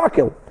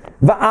v'shakil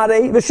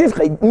v'arei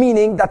v'shivchei,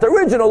 meaning that the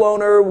original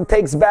owner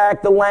takes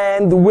back the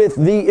land with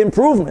the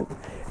improvement.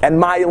 And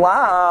my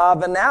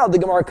love, and now the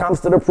Gemara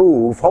comes to the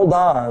proof. Hold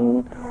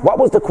on. What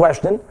was the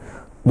question?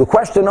 The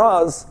question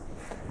was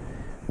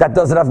that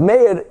does Rav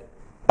Meir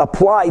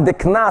apply the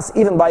knas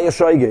even by a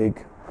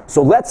shoygig?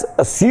 So let's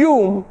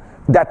assume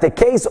that the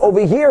case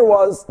over here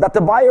was that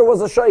the buyer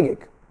was a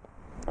shoygig,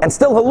 and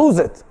still he'll lose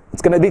it.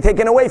 It's going to be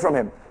taken away from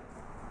him.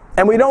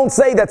 And we don't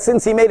say that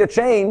since he made a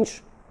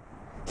change,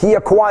 he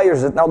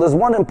acquires it. Now there's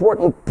one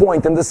important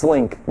point in this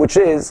link, which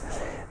is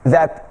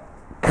that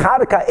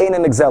karka ein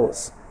an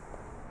exelis.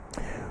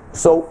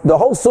 So the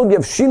whole sugya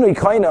of shinui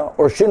kaina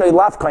or shinui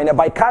laf kaina,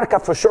 by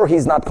karka for sure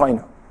he's not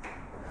kaina.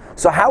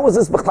 So how is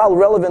this b'chlal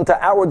relevant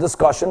to our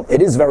discussion?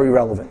 It is very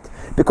relevant,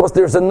 because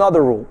there's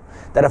another rule,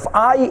 that if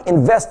I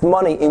invest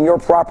money in your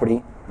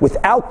property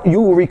without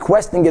you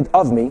requesting it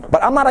of me,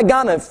 but I'm not a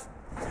ganef,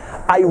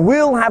 I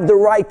will have the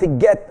right to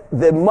get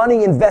the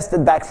money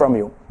invested back from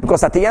you,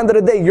 because at the end of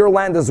the day your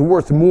land is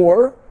worth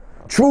more.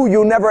 True,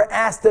 you never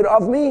asked it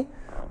of me,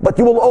 but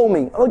you will owe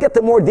me. I'll get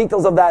to more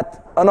details of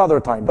that another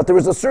time. But there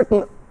is a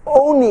certain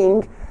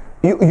owning,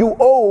 you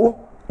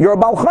owe, you're a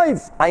Baal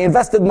Chayv. I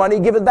invested money,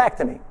 give it back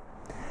to me.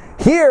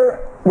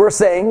 Here, we're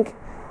saying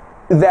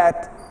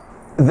that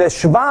the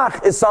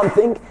shvach is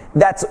something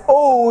that's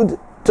owed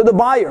to the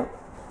buyer.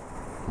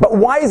 But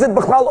why is it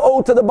b'chlal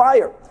owed to the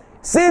buyer?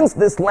 Since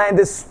this land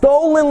is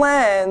stolen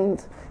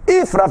land,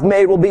 if Rav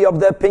Meir will be of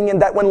the opinion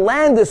that when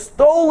land is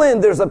stolen,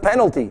 there's a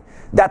penalty,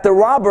 that the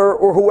robber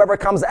or whoever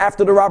comes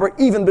after the robber,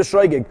 even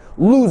b'shoigig,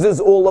 loses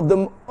all of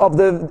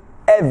the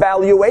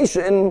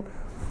evaluation.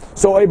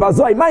 So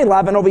my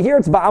lab, and over here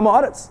it's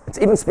ba'ama. It's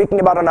even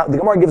speaking about the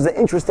Gemara gives an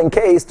interesting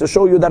case to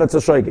show you that it's a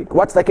shoigig.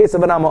 What's the case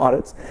of an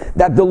amaretz?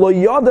 That the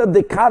loyada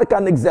the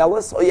karka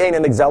nixelis or yain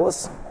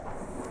nixelis.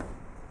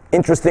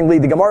 Interestingly,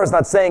 the Gemara is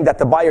not saying that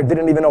the buyer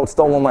didn't even know it's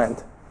stolen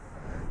land.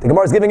 The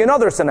Gemara is giving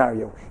another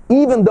scenario.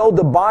 Even though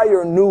the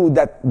buyer knew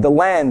that the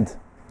land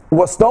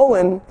was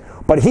stolen,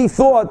 but he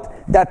thought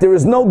that there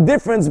is no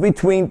difference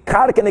between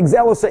karka and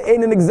nixelis or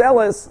yain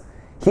nixelis,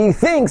 he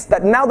thinks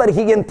that now that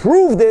he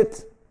improved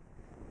it,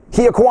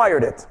 he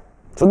acquired it.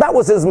 So that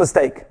was his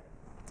mistake.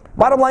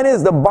 Bottom line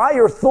is, the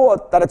buyer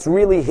thought that it's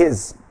really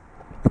his,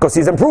 because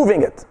he's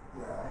improving it.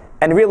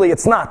 And really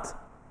it's not.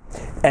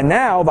 And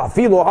now,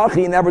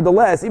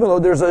 nevertheless, even though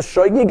there's a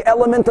shoygig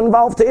element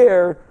involved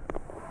here,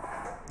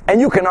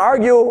 and you can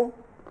argue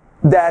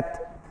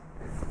that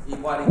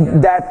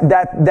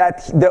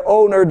the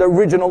owner, the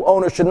original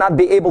owner, should not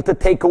be able to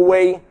take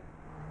away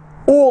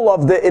all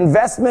of the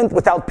investment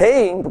without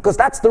paying, because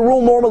that's the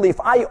rule normally. If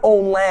I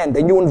own land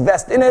and you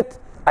invest in it,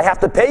 I have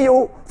to pay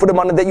you for the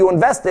money that you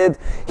invested.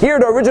 Here,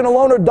 the original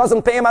owner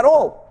doesn't pay him at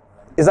all.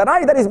 Is that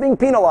right? That he's being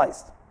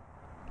penalized.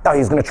 Now,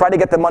 he's going to try to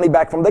get the money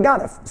back from the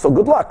ganef. So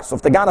good luck. So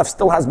if the ganef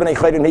still has been a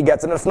chayrin, he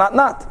gets it. If not,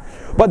 not.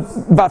 But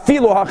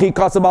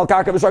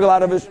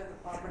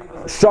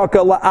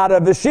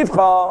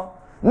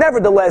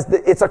nevertheless,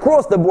 it's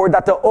across the board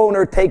that the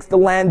owner takes the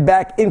land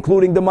back,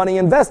 including the money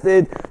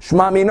invested.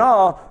 Again,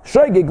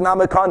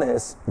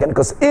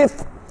 because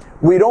if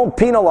we don't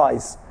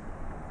penalize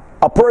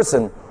a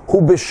person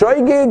who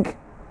b'shoigig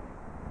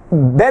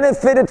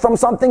benefited from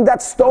something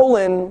that's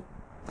stolen,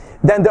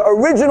 then the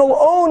original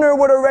owner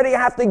would already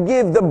have to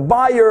give the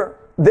buyer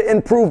the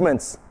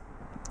improvements.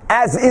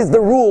 As is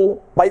the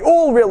rule by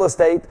all real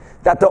estate,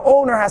 that the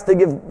owner has to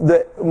give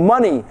the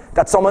money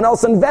that someone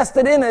else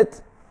invested in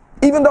it,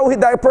 even though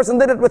that person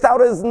did it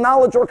without his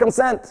knowledge or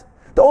consent.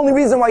 The only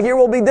reason why here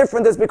will be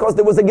different is because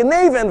there was a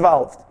geneva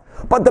involved.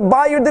 But the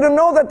buyer didn't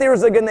know that there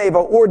was a geneva,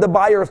 or the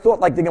buyer thought,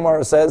 like the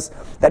Gemara says,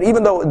 that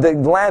even though the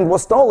land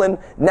was stolen,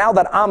 now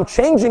that I'm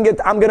changing it,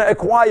 I'm going to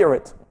acquire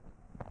it.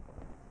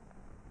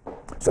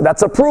 So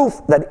that's a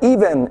proof that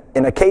even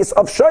in a case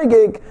of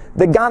shoigig,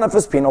 the ganef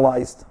is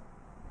penalized.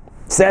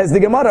 Says the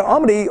Gemara,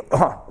 Amri,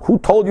 who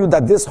told you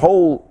that this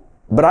whole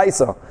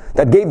braisa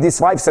that gave these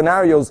 5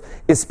 scenarios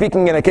is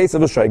speaking in a case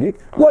of a shoigig?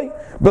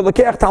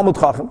 Talmud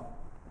Chacham.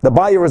 The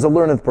buyer is a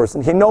learned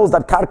person. He knows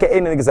that karka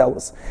ein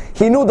exelis.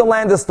 He knew the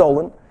land is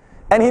stolen,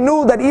 and he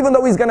knew that even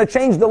though he's going to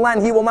change the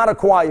land, he will not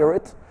acquire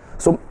it.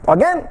 So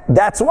again,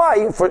 that's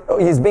why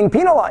he's being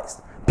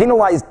penalized.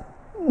 Penalized,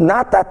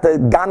 not that the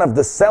ganef,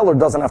 the seller,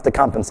 doesn't have to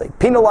compensate.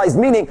 Penalized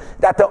meaning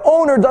that the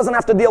owner doesn't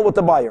have to deal with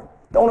the buyer.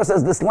 The owner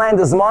says, this land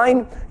is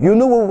mine. You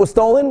knew it was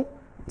stolen.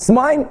 It's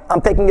mine.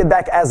 I'm taking it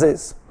back as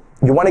is.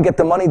 You want to get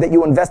the money that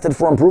you invested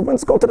for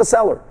improvements? Go to the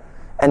seller.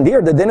 And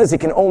here, the din is he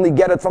can only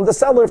get it from the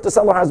seller if the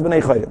seller has been a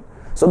chayrin.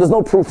 So there's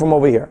no proof from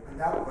over here.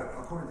 But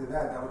according to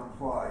that would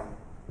imply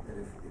that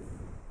if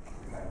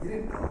I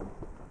didn't know,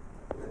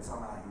 that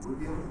somehow he would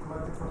be able to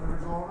collect it from the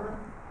original owner?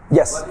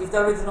 Yes. But if the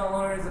original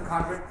owner is a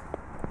contract?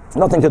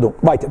 Nothing to do.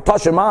 Right.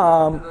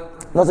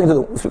 Tashema, nothing to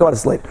do. We'll speak about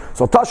this later.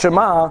 So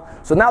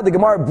Tashema, so now the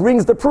Gemara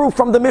brings the proof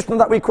from the Mishnah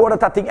that we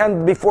quoted at the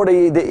end before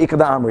the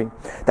Ikeda Amri.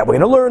 That we're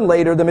going to learn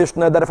later, the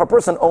Mishnah, that if a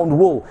person owned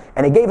wool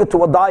and he gave it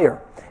to a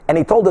dyer, and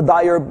he told the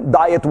dyer,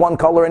 dye it one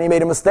color, and he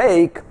made a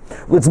mistake,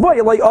 let's buy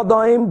it like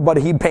Adaim, but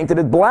he painted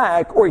it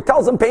black, or he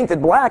tells him paint it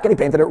black and he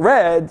painted it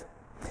red.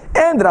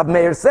 And Rav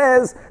Meir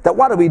says that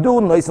what do we do?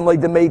 That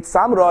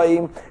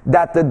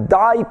the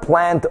dye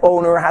plant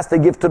owner has to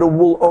give to the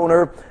wool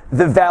owner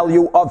the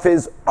value of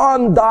his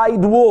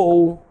undyed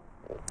wool.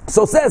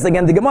 So says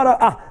again the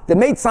Gemara, the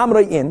made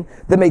samray in,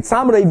 the made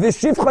samray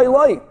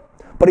v'shivchay,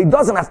 but he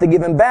doesn't have to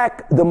give him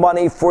back the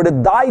money for the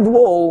dyed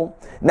wool.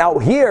 Now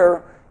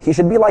here, he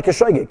should be like a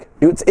shoigig.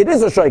 It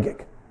is a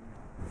shoigig.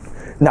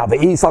 Now,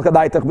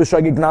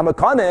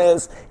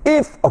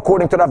 if,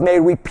 according to Rav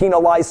Meir, we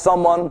penalize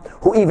someone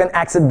who even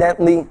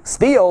accidentally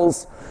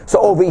steals, so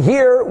over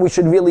here, we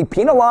should really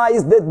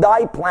penalize the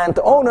dye plant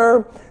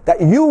owner,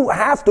 that you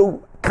have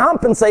to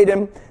compensate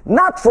him,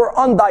 not for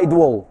undyed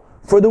wool,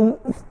 for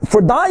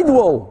dyed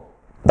wool.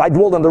 Dyed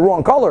wool in the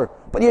wrong color,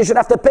 but you should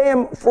have to pay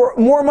him for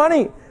more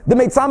money. The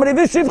meitzamri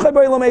v'shivcha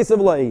b'ilamaisiv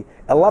lei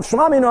elav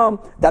shmamino,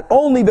 that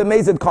only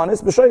b'meizid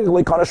kanis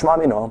b'shoyigli kanis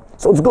shmamino.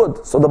 So it's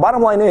good. So the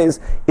bottom line is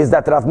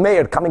that Rav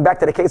Meir, coming back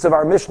to the case of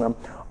our Mishnah,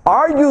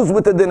 argues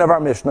with the din of our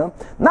Mishnah,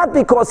 not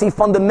because he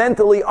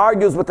fundamentally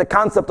argues with the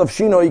concept of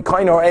shinoi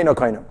kaina or eino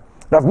kaina.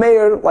 Rav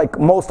Meir, like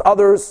most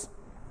others,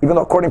 even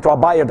though according to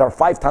Abayah there are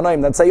 5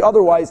 Tanaim that say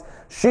otherwise,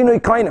 shinoi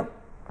kaina.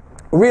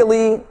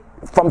 Really,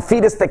 from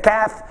fetus to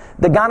calf,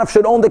 the ganef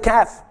should own the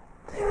calf.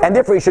 And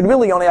therefore, he should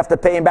really only have to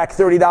pay him back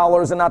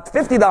 $30 and not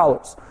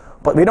 $50.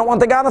 But we don't want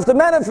the ganef to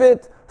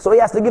benefit, so he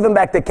has to give him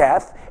back the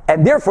calf.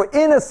 And therefore,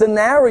 in a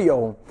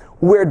scenario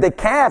where the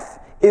calf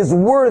is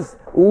worth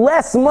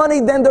less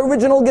money than the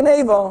original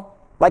geneva,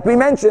 like we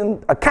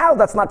mentioned, a cow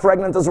that's not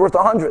pregnant is worth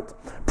 100.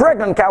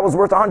 Pregnant cow is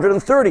worth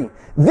 130.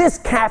 This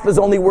calf is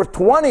only worth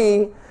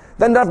 20.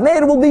 Then Rav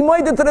Meir will be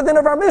moided to the din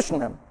of our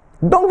Mishnah.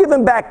 Don't give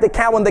him back the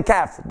cow and the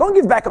calf. Don't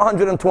give back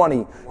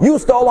 120. You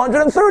stole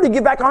 130,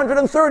 give back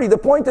 130. The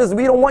point is,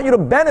 we don't want you to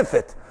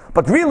benefit.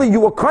 But really, you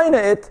were kind of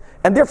it,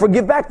 and therefore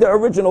give back the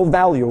original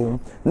value.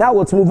 Now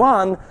let's move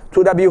on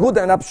to Rabbi Yehuda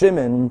and Rabbi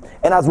Shimon.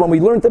 And as when we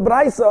learned the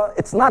Braisa,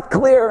 it's not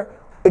clear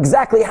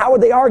exactly how are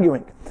they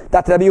arguing.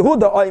 That Rabbi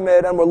Yehuda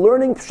Oimer, and we're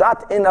learning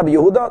Pshat in Rabbi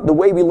Yehuda the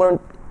way we learned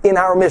in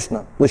our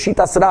Mishnah,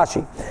 L'shitas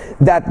Rashi,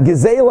 that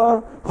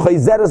Gizela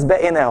Chayzeres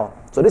Be'enel.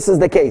 So this is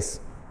the case.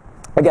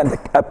 Again,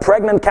 a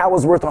pregnant cow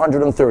is worth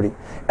 130.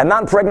 A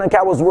non-pregnant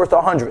cow is worth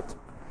 100.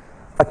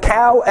 A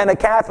cow and a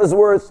calf is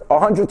worth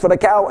 100 for the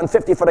cow and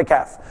 50 for the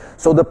calf.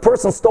 So the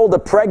person stole the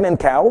pregnant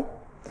cow.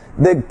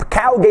 The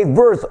cow gave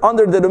birth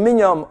under the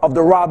dominion of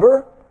the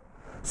robber.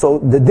 So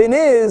the din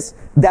is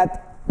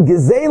that you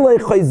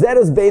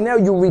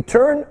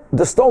return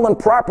the stolen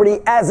property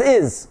as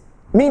is,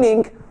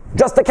 meaning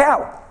just a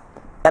cow.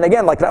 And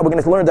again, like that, we're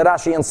going to learn the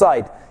Rashi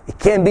inside. It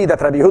can't be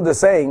that Rabbi Yehuda is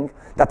saying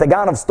that the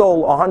Ganav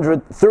stole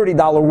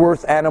 $130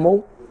 worth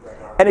animal,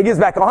 and he gives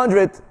back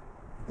 100.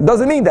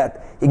 Doesn't mean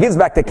that. He gives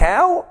back the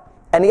cow,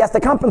 and he has to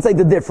compensate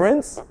the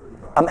difference.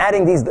 I'm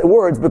adding these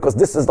words because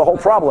this is the whole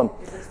problem.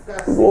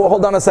 Well,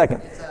 hold on a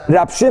second.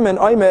 Rab Shimon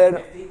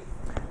Omer.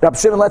 Rab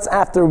Shimon, let's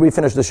after we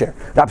finish the share.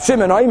 Rab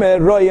Shimon Omer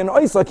Royan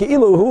Oisa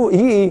Ki'ilu Hu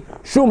Hi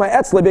Shuma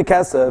Etzle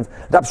B'Kesev.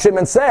 Rab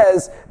Shimon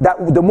says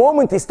that the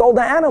moment he stole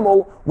the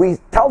animal, we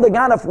tell the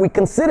Ganav, we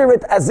consider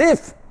it as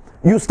if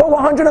you stole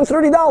 $130.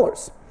 In other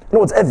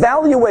words,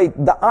 evaluate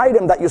the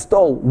item that you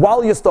stole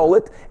while you stole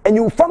it, and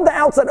you from the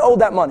outset owe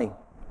that money.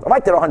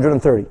 Right there,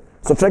 130.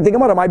 So check the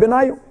Gemara, my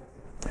benayu.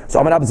 So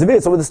I'm Rab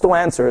Zvid. So with this two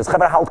answers,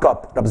 Chaver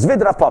Halkop, Rab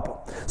Zvid, Rav Papa.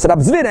 So Rab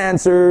Zvid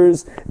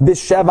answers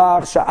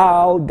B'Shevach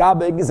Sha'al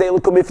Gabe Gizel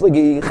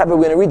Kumiflegi. Chaver, we're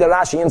going to read the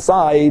Rashi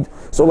inside.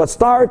 So let's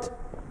start.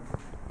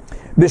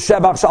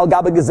 B'Shevach Sha'al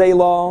Gabe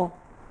Gizela,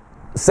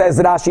 says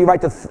Rashi, right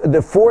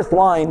the fourth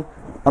line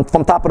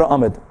from top of the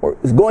Amid, or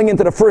is going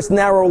into the first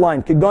narrow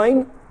line. Keep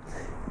going.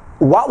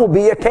 What will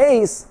be a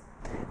case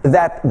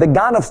that the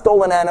Ganav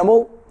stole an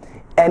animal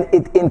and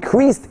it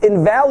increased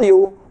in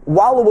value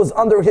while it was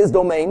under his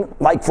domain?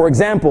 Like, for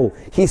example,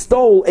 he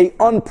stole an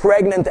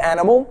unpregnant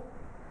animal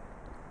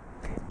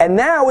and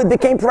now it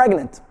became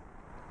pregnant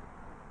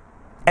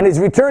and is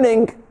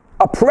returning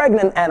a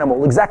pregnant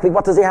animal. Exactly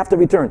what does he have to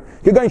return?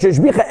 He stole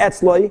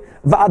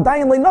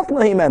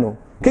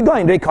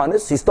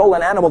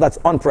an animal that's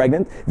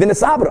unpregnant,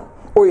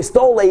 or he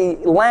stole a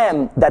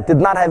lamb that did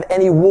not have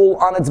any wool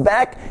on its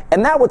back,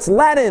 and now it's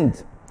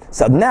ladened.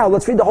 So now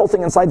let's read the whole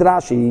thing inside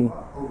Rashi.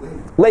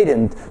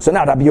 Ladened. So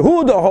now Rabbi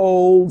Yehuda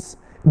holds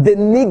the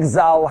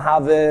nigzal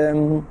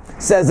havim,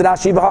 says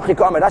Rashi v'hachi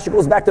kamer. Rashi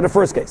goes back to the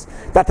first case.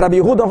 That Rabbi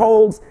Yehuda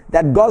holds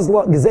that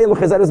gazla gzelu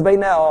chezeres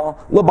beinah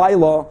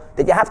l'bayla,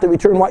 that you have to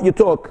return what you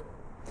took,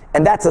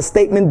 and that's a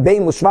statement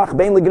bein l'shvach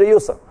bein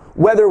l'griyusa.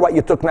 Whether what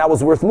you took now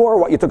is worth more,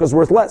 what you took is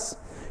worth less.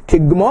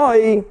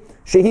 Kigmoi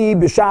shehi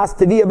b'shas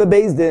teviyah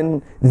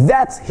bebezdin.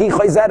 That's he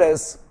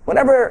chezeres.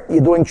 Whenever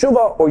you're doing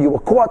tshuva or you were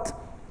caught,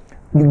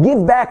 you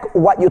give back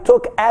what you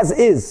took as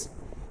is.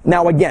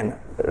 Now again,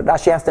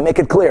 Rashi has to make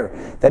it clear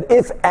that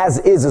if as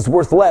is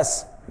worth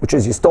less, which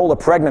is you stole a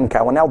pregnant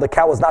cow and now the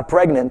cow is not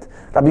pregnant,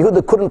 Rabbi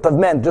Yehuda couldn't have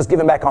meant just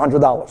giving back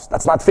 $100.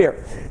 That's not fair.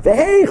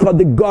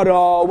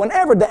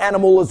 Whenever the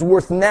animal is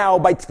worth now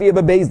by tfiyah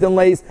bebezdin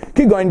leis,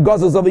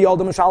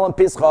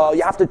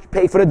 you have to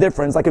pay for the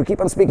difference. Like you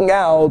keep on speaking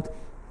out.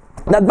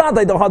 There's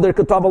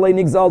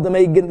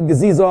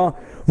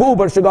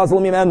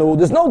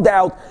no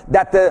doubt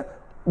that the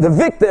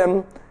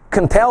victim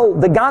can tell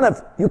the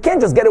Ganav, you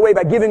can't just get away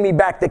by giving me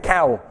back the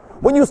cow.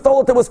 When you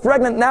stole it was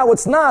pregnant, now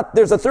it's not.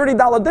 There's a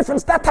 $30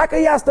 difference. That taka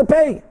he has to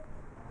pay.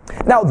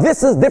 Now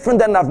this is different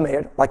than Rav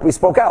Meir, like we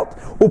spoke out.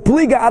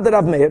 Upliga ad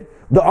Rav Meir,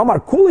 the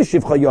Amar Kuli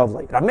Shivcha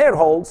Yovle. Rav Meir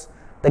holds,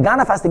 the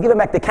Ganav has to give him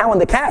back the cow and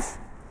the calf.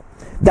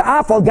 The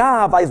Afal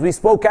Gav, as we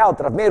spoke out,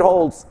 Rav Meir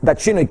holds that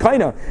Shinoi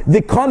Kaina,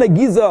 the Kana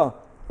Giza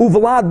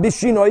Uvlad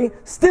Bishinoi,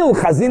 still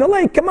Chazina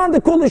Lei, command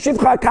the Kuli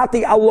Shivcha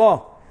Kati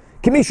Allah.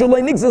 Kimishu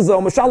Lei Nigzazo,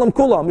 Mashalom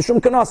Kula, Mishum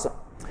Kanasa.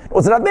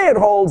 What Rav Meir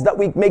holds that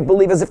we make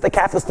believe as if the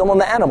calf is still on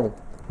the animal.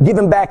 Give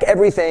him back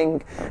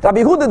everything.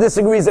 Rabbi Yehuda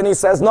disagrees and he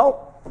says,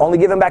 no, only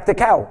give him back the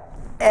cow.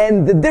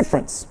 And the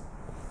difference.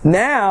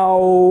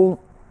 Now,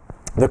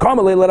 the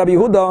Karmelei Rabbi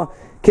Yehuda,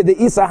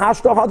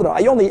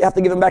 I only have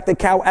to give him back the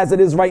cow as it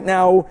is right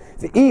now.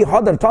 And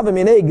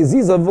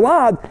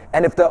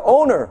if the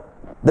owner,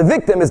 the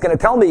victim, is going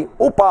to tell me,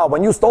 Upa,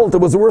 when you stole it,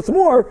 it was worth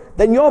more,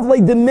 then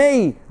Yovle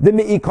Demei, the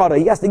Me'ikara.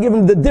 He has to give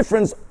him the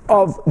difference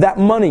of that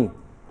money,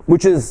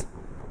 which is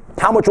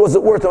how much was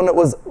it worth when it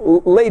was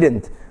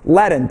ladened?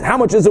 How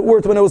much is it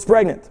worth when it was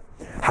pregnant?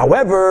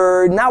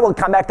 However, now we'll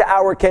come back to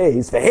our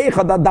case. But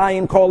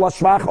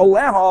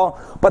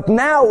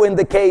now in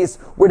the case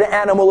where the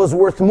animal is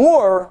worth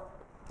more,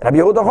 Rabbi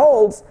Yehuda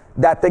holds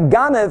that the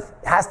Ganav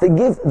has to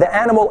give the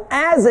animal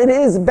as it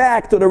is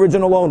back to the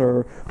original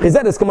owner.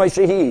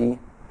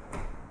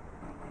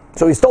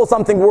 So he stole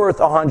something worth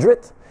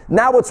 100.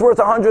 Now it's worth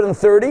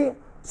 130.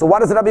 So what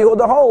does Rabbi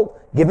Yehuda hold?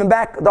 Give him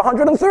back the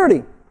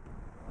 130.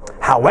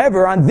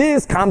 However, on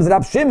this comes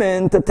Rab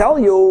Shimon to tell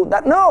you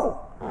that no,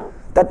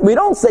 that we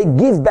don't say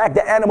give back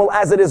the animal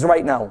as it is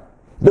right now.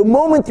 The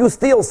moment you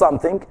steal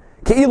something,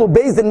 Ke'ilu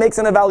Bezdin makes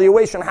an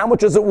evaluation, how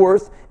much is it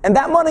worth, and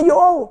that money you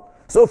owe.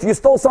 So if you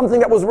stole something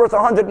that was worth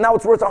 100, now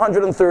it's worth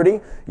 130,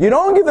 you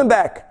don't give him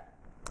back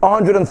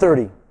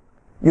 130.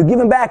 You give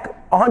him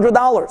back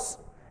 $100.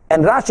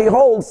 And Rashi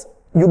holds,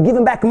 you give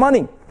him back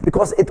money,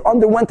 because it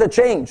underwent a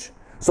change.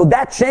 So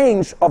that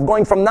change of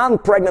going from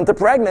non-pregnant to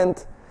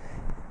pregnant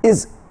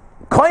is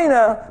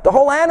Kaina, the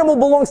whole animal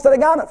belongs to the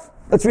Ganav.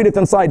 Let's read it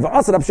inside. That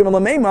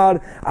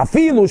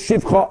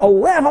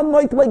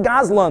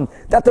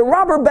the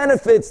robber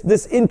benefits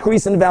this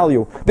increase in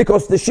value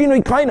because the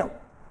shinoi Kaina.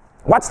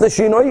 What's the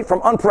shinoi? From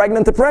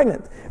unpregnant to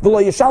pregnant.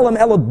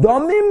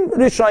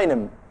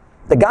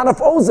 The Ganef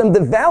owes him the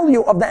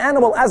value of the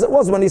animal as it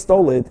was when he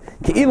stole it.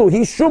 Ki'ilu hi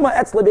shuma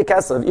etzle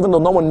b'kesav. Even though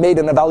no one made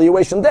an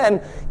evaluation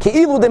then,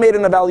 ki'ilu they made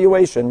an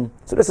evaluation.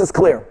 So this is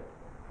clear.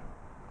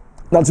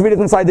 Now let's read it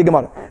inside the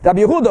Gemara.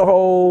 Rabbi Yehuda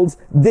holds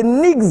the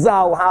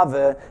nigzal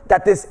have,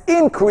 that this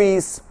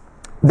increase,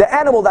 the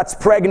animal that's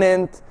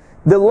pregnant,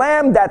 the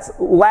lamb that's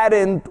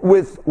laden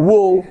with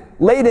wool,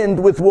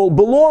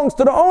 belongs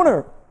to the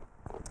owner.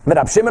 But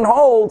Rab Shimon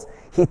holds,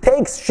 he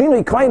takes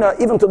shinui kaina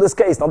even to this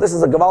case. Now this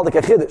is a gavaldik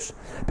chiddush,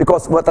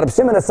 because what Rab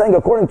Shimon is saying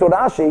according to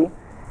Rashi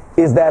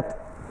is that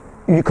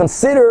you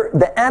consider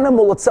the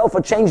animal itself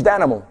a changed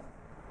animal.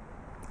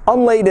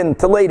 Unladen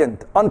to laden,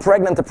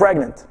 unpregnant to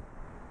pregnant.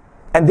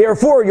 And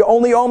therefore you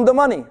only owe him the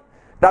money.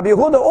 Rabbi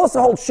Yehuda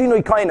also holds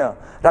shinui kaina.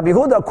 Rabbi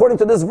Yehuda, according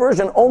to this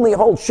version, only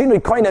holds shinui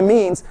kaina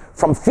means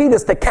from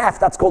fetus to calf,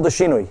 that's called a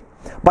shinui.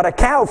 But a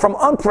cow from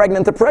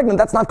unpregnant to pregnant,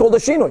 that's not called a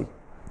shinui.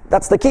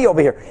 That's the key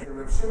over here.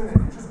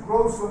 Just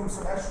grow some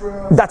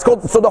extra. That's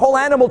called, so the whole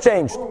animal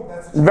changed.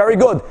 Very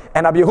good.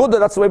 And Rabbi Yehuda,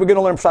 that's the way we're going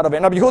to learn Pshat of it.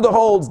 And Rabbi Yehuda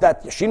holds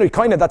that shinui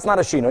kaina, that's not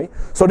a shinui.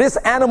 So this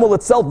animal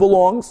itself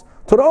belongs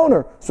to the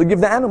owner. So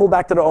give the animal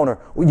back to the owner.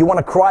 You want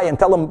to cry and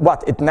tell him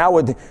what? You're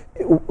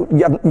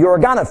a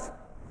ganef.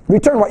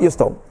 Return what you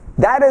stole.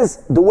 That is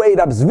the way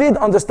Rab Zvid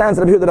understands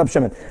Rabbi Yehuda Rab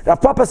Shimon. Rav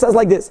Papa says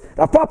like this.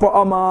 Rav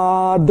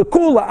Papa the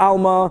kula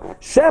alma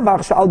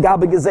shevach shal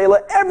gabe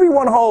gezela.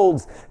 Everyone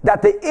holds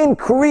that the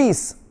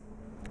increase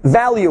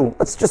value.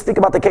 Let's just speak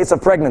about the case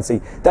of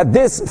pregnancy. That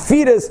this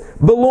fetus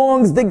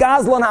belongs the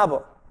gazlan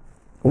hava.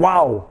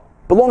 Wow,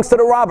 belongs to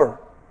the robber.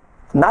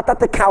 Not that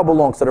the cow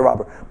belongs to the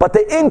robber, but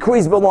the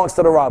increase belongs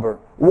to the robber.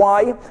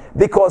 Why?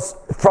 Because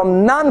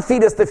from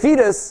non-fetus to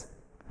fetus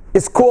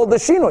is called the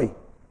shinui.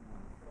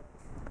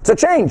 It's a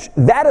change.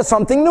 That is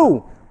something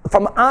new.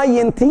 From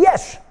ayin to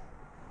yesh.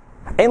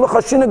 Ein l'cha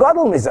shinui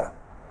gadol mizeh.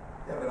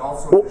 Yeah, but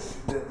also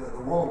the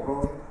wool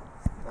growing,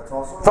 that's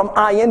also... From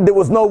ayin, there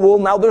was no wool,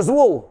 now there's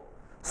wool.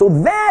 So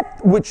that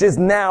which is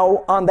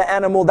now on the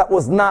animal that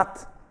was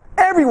not,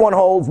 everyone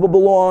holds, will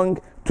belong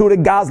to the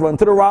gazlan,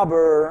 to the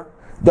robber.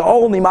 The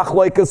only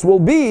machloikus will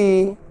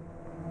be,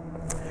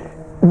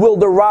 will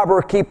the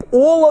robber keep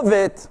all of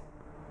it,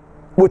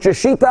 which is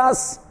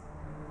shitas,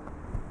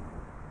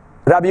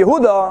 Rabbi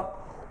Yehuda,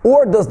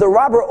 or does the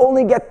robber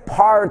only get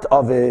part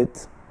of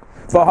it?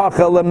 How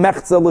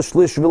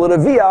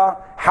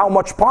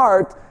much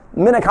part?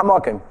 Minek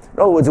hamakim. In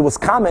other words, it was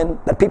common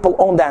that people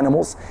owned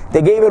animals.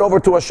 They gave it over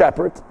to a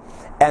shepherd,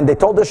 and they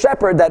told the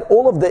shepherd that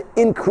all of the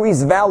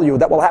increased value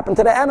that will happen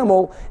to the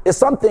animal is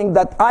something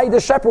that I, the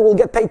shepherd, will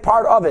get paid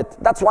part of it.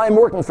 That's why I'm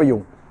working for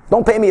you.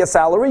 Don't pay me a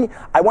salary.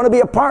 I want to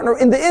be a partner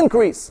in the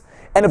increase.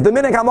 And if the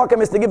minek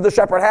hamakim is to give the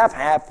shepherd half,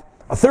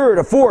 a third,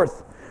 a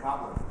fourth.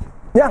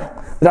 Yeah.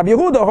 Rabbi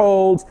Yehuda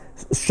holds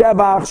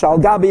shevach shal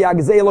gabi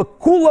agzela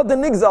kula de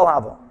nigzal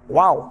hava.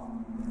 Wow.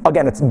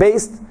 Again, it's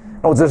based.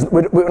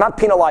 We're not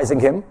penalizing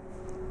him.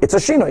 It's a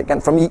shinoi.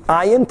 Again, from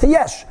ayin to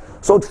yesh.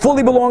 So it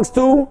fully belongs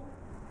to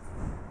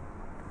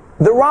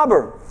the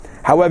robber.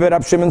 However,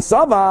 Rab Shimon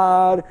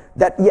savar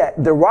that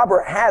the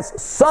robber has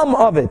some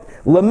of it.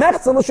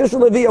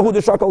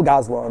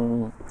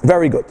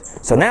 Very good.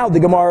 So now the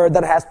Gemara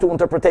that has two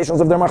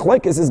interpretations of their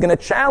machlekes is going to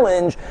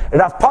challenge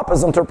Rav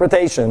Papa's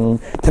interpretation.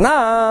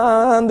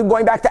 Tanan,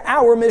 going back to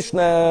our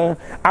Mishnah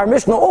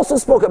also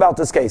spoke about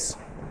this case.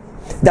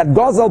 That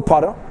Gazal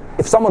Para,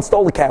 if someone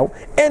stole a cow,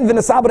 and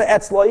V'nesabra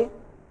Etzloi,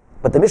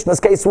 but the Mishnah's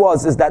case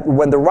is that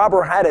when the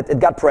robber had it, it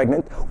got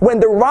pregnant. When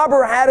the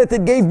robber had it,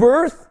 it gave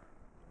birth.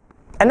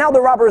 And now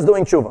the robber is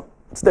doing tshuva.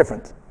 It's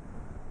different.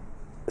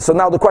 So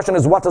now the question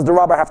is, what does the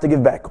robber have to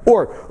give back?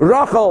 Or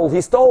Rachel,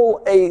 he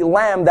stole a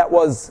lamb that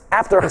was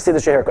after a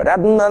chassidish haircut, had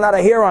not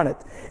a hair on it.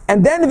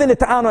 And then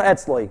v'nita'ana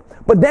etzloi.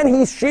 But then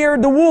he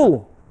shared the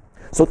wool.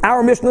 So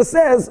our Mishnah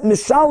says,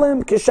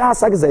 Mishalim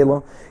kishas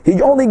hagzela. He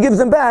only gives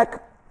him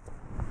back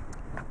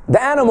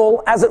the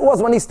animal as it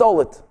was when he stole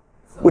it.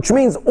 Which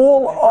means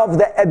all of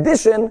the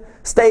addition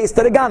stays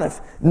to the ganef.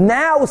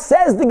 Now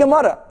says the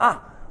Gemara,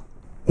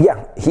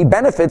 he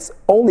benefits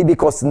only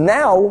because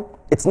now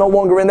it's no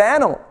longer in the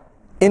animal.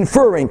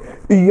 Inferring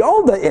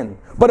yolda in.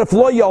 But if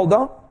lo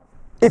yolda,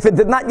 if it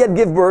did not yet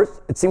give birth,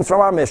 it seems from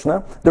our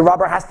Mishnah, the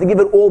robber has to give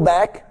it all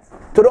back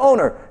to the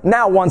owner.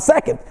 Now, 1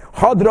 second.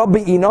 Hadra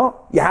be'ina,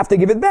 you have to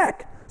give it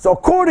back. So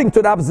according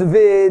to Rab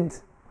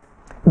Zvid,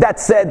 that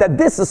said that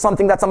this is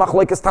something that's a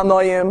machlekes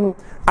tanoim,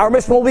 our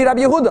Mishnah will be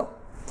Rabbi Yehuda.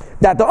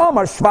 That the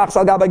Omar shvach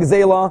shal gaba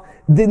gzela,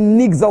 the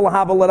nigzal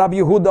havel Rabbi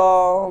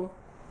Yehuda,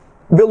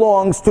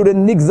 belongs to the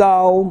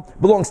nigzal,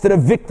 belongs to the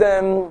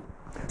victim.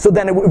 So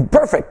then it would be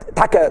perfect.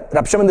 Taka,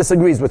 Rab Shimon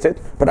disagrees with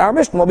it, but our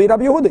Mishnah will be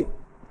Rabbi Yehudi.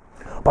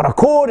 But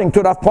according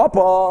to Rav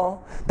Papa,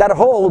 that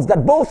holds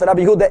that both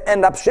Rabbi Yehuda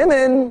and Rab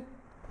Shimon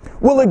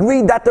will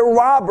agree that the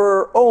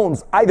robber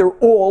owns either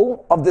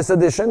all of this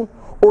edition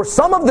or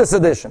some of this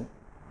edition.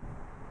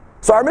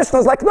 So our Mishnah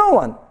is like no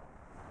one.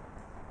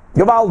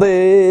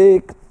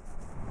 Gewaldik.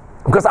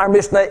 Because our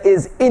Mishnah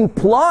is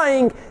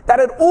implying that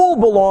it all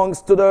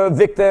belongs to the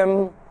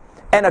victim.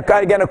 And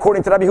again,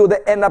 according to Rabbi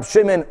Yehuda and Rab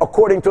Shimon,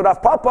 according to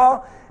Rav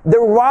Papa, the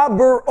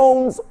robber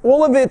owns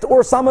all of it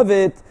or some of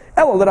it.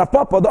 Elo l'Rav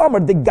Papa, the Omer,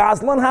 the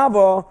Gazlan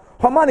Hava,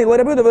 Hamani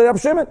l'Rav Yehuda v'Rav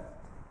Shimon.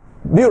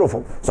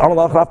 Beautiful. So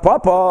Rav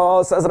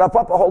Papa says, Rav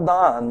Papa, hold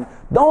on.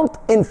 Don't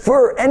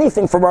infer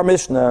anything from our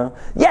Mishnah.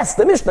 Yes,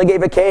 the Mishnah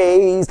gave a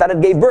case that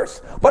it gave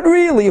birth. But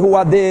really,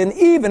 huadin,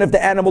 even if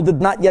the animal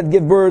did not yet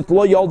give birth,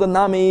 lo yolda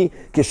nami,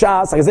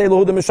 kishas,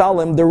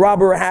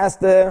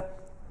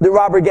 the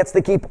robber gets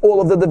to keep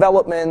all of the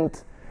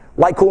development.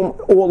 Like whom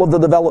all of the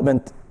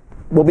development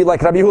will be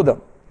like Rabbi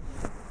Yehuda.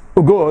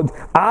 Good.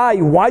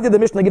 Why did the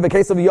Mishnah give a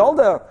case of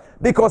Yolda?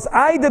 Because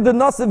I did the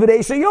Nasiv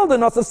Reisha Yolda,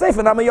 Nasiv Seif,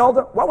 and I'm a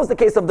Yolda. What was the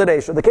case of the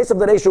Reisha? The case of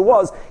the Reisha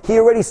was he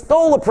already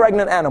stole a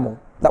pregnant animal.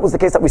 That was the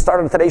case that we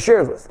started today's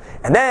shares with.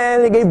 And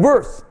then he gave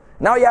birth.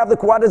 Now you have the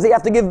quadas he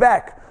have to give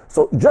back.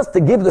 So just to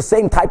give the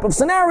same type of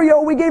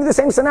scenario, we gave the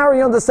same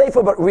scenario in the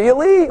Sefer, but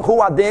really,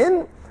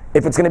 Huadin,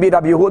 if it's going to be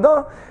Rabbi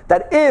Yehuda,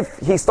 that if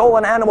he stole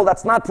an animal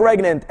that's not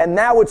pregnant, and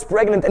now it's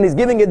pregnant and he's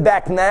giving it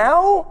back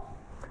now,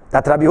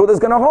 that Rabbi Yehuda is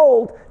going to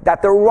hold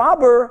that the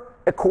robber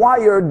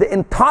acquired the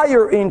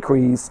entire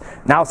increase.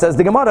 Now says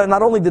the Gemara,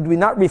 not only did we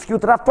not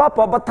refute Rav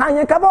Papa, but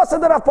Tanya Kavasa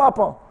the Rav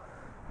Papa.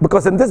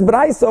 Because in this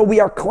Braisa, we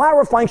are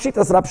clarifying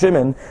Shitas Rav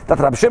Shimon, that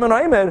Rav Shimon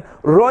Oimer,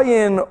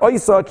 Royin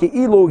Oisa Ki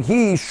Ilu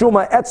Hi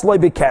Shuma Etzloi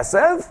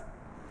B'Kesev.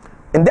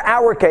 In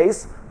our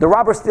case, the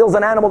robber steals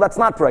an animal that's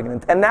not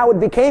pregnant, and now it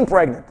became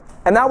pregnant,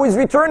 and now he's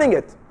returning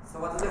it. So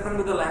what's the difference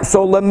with the land?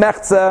 So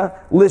lemechza,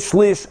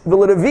 lishlish,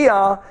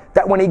 v'lerevia,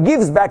 that when he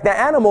gives back the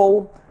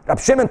animal, Rab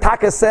Shimon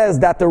Taka says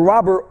that the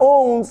robber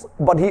owns,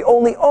 but he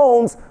only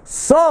owns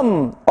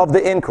some of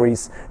the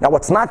increase. Now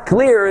what's not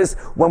clear is,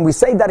 when we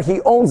say that he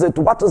owns it,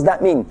 what does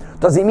that mean?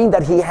 Does he mean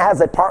that he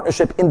has a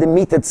partnership in the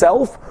meat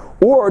itself?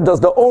 Or does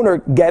the owner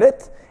get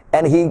it,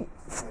 and he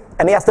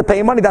has to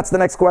pay money? That's the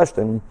next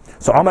question.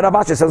 So Amar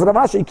Ravashi says,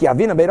 Ravashi, ki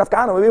avina be'Rav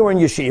Kahana, when we were in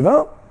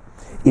yeshiva,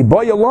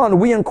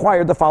 we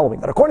inquired the following,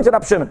 that according to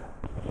Rab Shimon,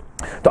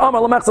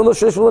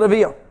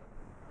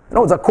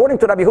 no, it's according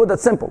to Rabbi Yehuda,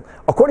 it's simple.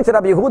 According to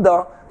Rabbi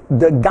Yehuda,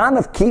 the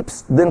Ganav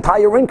keeps the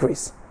entire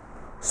increase.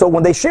 So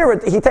when they share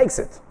it, he takes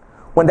it.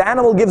 When the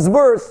animal gives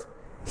birth,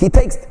 he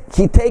takes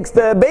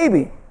the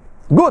baby.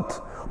 Good.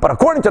 But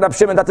according to Rabbi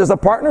Shimon, that there's a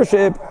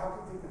partnership. How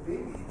can you take the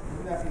baby?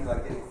 Wouldn't that be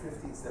like getting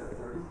 50 instead of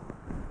 30?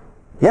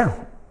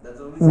 Yeah.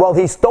 Well,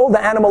 he stole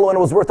the animal when it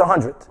was worth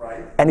 100.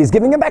 Right. And he's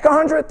giving it back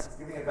 100. He's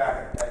giving it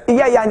back.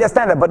 Yeah, I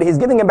understand that. But he's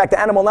giving it back the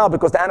animal now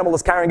because the animal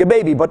is carrying a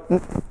baby. But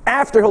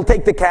after he'll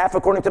take the calf,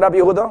 according to Rabbi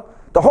Yehuda,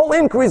 the whole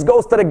increase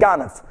goes to the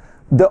Ganav.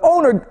 The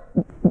owner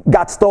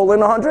got stolen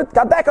 100,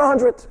 got back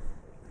 100.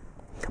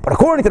 But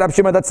according to Rabbi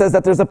Shimon, that says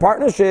that there's a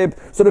partnership.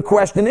 So the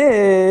question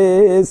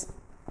is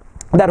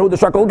that who the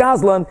Shakol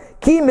Gazlan,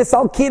 ki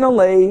misal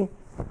kinalei,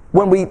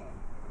 when we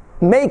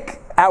make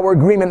our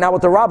agreement now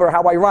with the robber,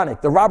 how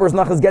ironic. The robber's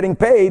nach is getting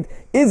paid.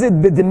 Is it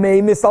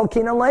b'demei misal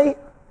kinalei?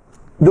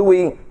 Do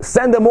we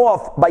send him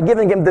off by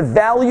giving him the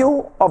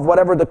value of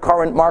whatever the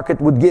current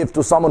market would give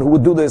to someone who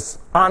would do this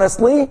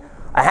honestly?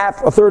 A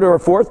half, a third, or a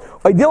fourth?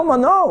 Dilma,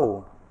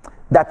 no.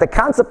 That the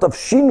concept of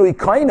shinui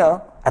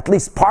kaina, at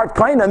least part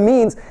kaina,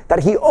 means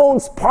that he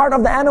owns part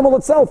of the animal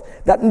itself.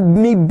 That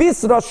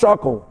mibisra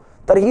shakol,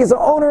 that he is an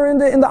owner in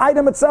the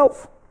item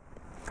itself.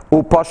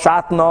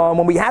 Upashatna,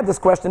 when we had this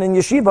question in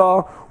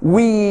yeshiva,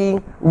 we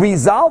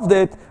resolved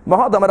it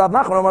from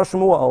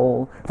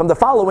the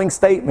following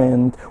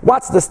statement.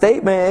 What's the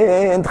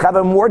statement?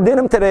 Have more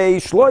dinim today.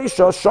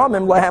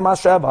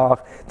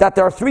 That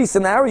there are three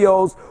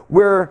scenarios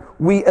where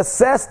we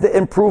assess the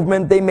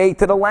improvement they made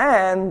to the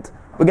land.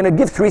 We're going to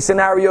give three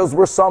scenarios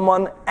where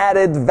someone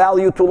added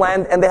value to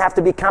land and they have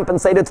to be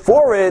compensated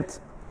for it,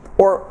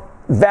 or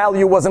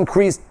value was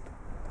increased.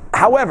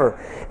 However,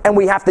 and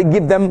we have to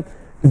give them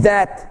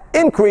that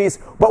increase,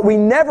 but we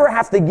never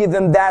have to give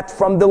them that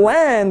from the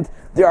land.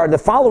 There are the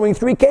following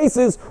three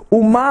cases.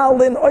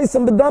 Umalin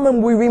oisam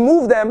bedamim, we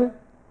remove them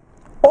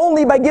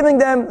only by giving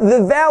them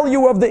the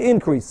value of the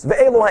increase.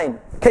 Ve'elohein.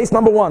 Case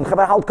number one,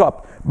 chavar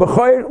halkap.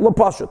 B'choir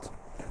lepashut.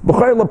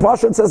 B'choir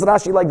lepashut says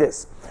Rashi like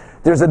this.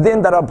 There's a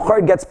din that a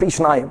b'choir gets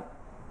pishnayim.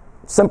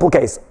 Simple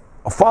case.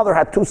 A father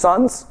had two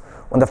sons.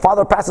 When the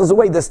father passes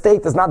away, the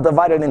estate is not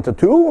divided into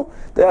two.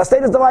 The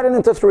estate is divided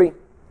into three.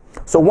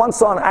 So one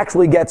son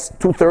actually gets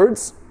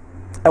 2/3,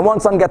 and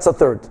one son gets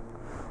 1/3.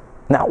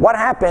 Now, what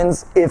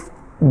happens if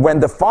when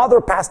the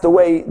father passed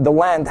away, the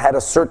land had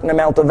a certain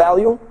amount of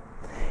value,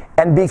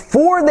 and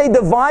before they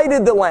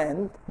divided the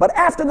land, but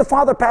after the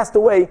father passed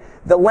away,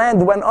 the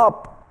land went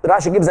up,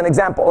 Rashi gives an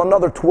example,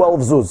 another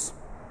 12 zuz.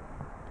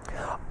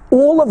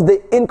 All of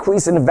the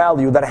increase in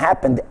value that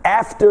happened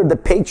after the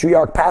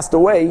patriarch passed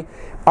away,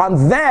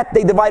 on that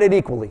they divided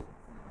equally.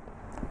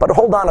 But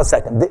hold on a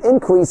second. The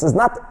increase is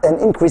not an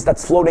increase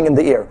that's floating in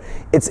the air.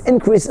 It's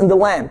increase in the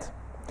land.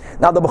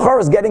 Now the Bechor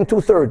is getting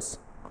 2/3.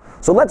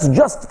 So let's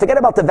just forget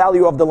about the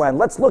value of the land.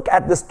 Let's look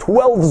at this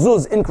 12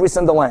 zuz increase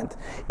in the land.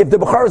 If the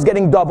Bechor is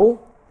getting double,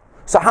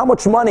 so how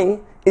much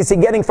money is he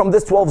getting from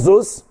this 12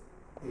 zuz?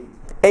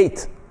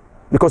 8.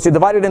 Because you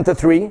divide it into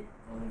 3,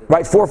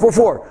 right? 4, 4,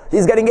 4.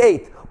 He's getting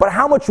 8. But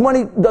how much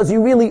money does he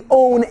really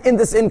own in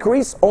this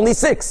increase? Only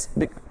 6.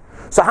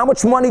 So how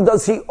much money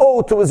does he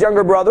owe to his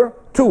younger brother?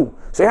 2.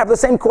 So you have the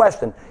same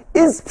question.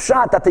 Is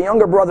pshat that the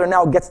younger brother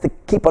now gets to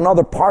keep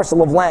another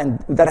parcel of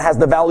land that has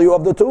the value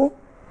of the 2?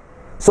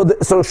 So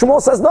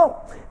Shmuel says no.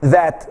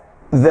 That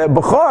the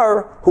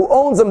Bechar who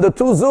owns him the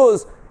 2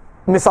 zuz,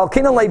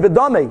 misalkinan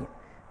leibedame,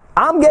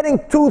 I'm getting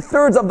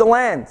 2/3 of the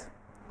land.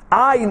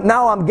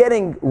 I'm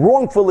getting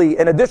wrongfully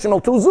an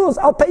additional 2 zuz.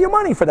 I'll pay you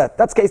money for that.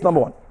 That's case number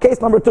 1. Case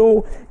number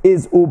 2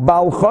 is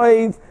ubal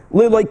chayv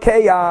liloy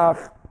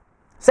keyach.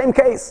 Same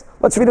case.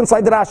 Let's read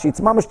inside the Rashi. It's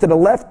mamash to the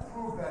left.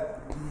 Prove that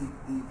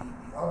the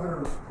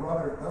other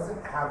brother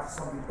doesn't have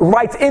something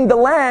Right in the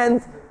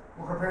land.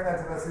 We'll compare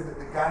that to, let's say,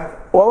 the guy.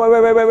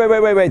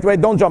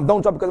 Wait, don't jump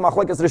because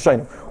machlekes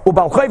rishonim.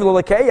 Ubal chayv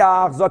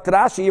l'lekeyach zok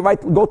Rashi,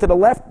 right, go to the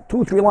left,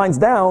 2-3 lines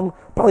down,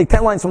 probably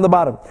 10 lines from the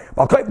bottom.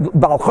 Bal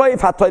chayv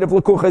hatoyrev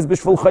l'kuches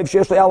b'shvul chayv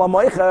sheyesh le'ala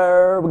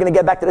moicher. We're going to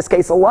get back to this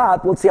case a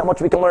lot. Let's see how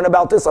much we can learn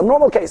about this. A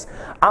normal case.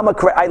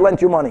 I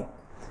lent you money.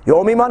 You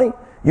owe me money?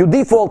 You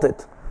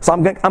defaulted. So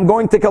I'm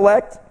going to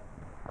collect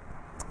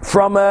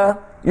from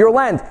your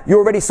land. You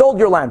already sold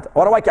your land.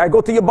 What do I go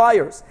to your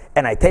buyers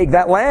and I take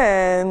that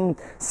land.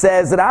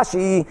 Says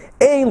Rashi,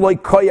 ein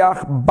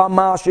loikayach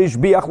bamash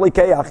ishbiach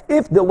loikayach.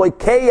 If the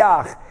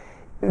loikayach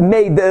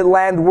made the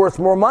land worth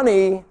more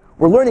money,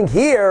 we're learning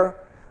here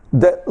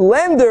the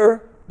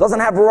lender doesn't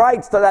have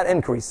rights to that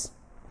increase.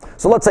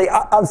 So let's say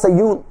I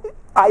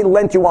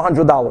lent you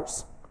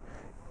 $100.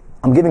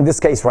 I'm giving this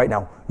case right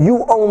now.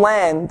 You own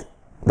land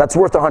that's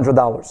worth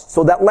 $100.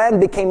 So that land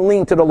became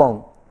lien to the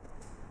loan.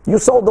 You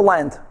sold the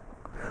land.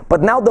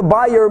 But now the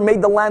buyer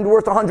made the land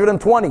worth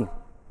 $120.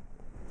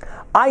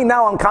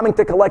 I'm coming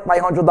to collect my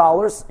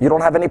 $100. You don't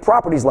have any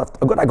properties left.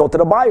 Good, I go to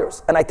the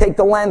buyers and I take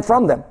the land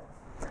from them.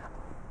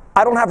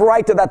 I don't have a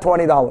right to that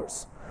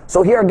 $20.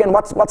 So here again,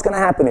 what's going to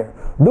happen here?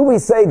 Do we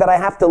say that I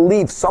have to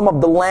leave some of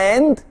the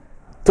land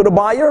to the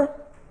buyer?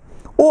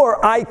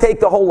 Or I take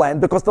the whole land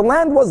because the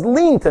land was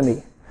lien to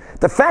me?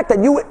 The fact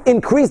that you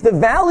increased the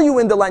value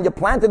in the land, you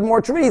planted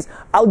more trees,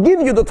 I'll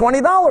give you the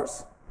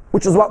 $20,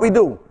 which is what we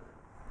do.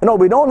 No,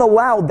 we don't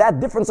allow that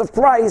difference of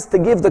price to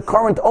give the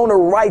current owner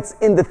rights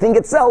in the thing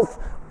itself.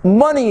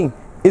 Money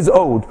is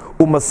owed.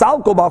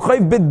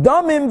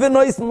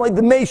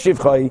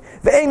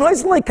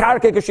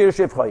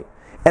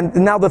 And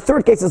now the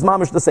third case is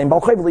mamish the same.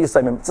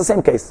 It's the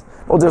same case.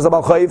 Oh, there's a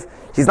balchayv.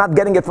 He's not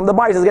getting it from the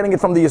buyers, he's getting it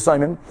from the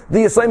Yisayimim. The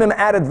Yisayimim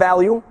added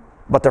value,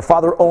 but their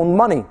father owned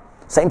money.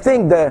 Same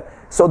thing.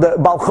 So the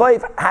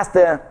balchayv has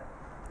to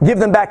give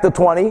them back the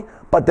 20,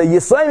 but the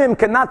Yisayimim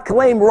cannot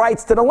claim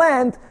rights to the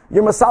land.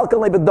 You're masalka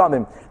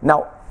lebedamim.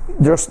 Now,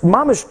 there's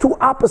mamish 2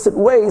 opposite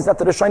ways that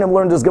the Rishonim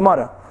learned this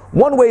Gemara.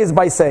 One way is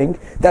by saying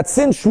that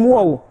since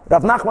Shmuel,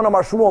 Rav Nachman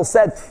Amar Shmuel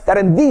said that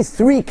in these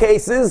 3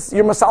 cases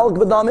you're masalka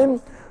bedamim,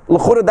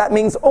 l'chura that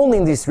means only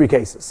in these 3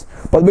 cases.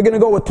 But we're going to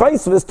go with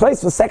Tosfos.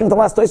 Tosfos, second to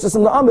last Tosfos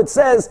in the Amid,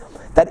 says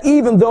that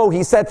even though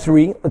he said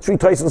 3, the 3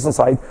 Tosfos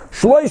inside,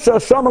 shloisha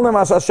shamalim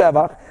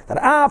ashashevach, that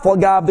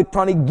afal gav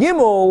diktani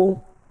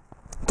gimel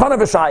ton of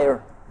a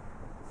shire.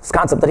 This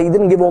concept that he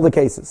didn't give all the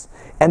cases.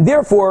 And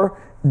therefore,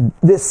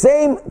 the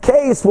same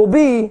case will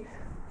be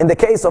in the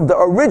case of the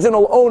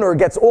original owner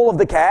gets all of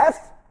the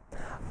calf.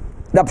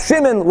 Rab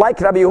Shimon, like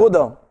Rabbi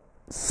Yehuda,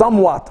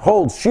 somewhat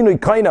holds shinui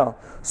kaina.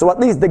 So at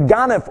least the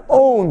ganef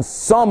owns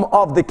some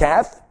of the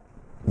calf,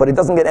 but he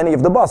doesn't get any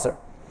of the basar.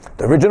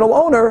 The original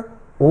owner,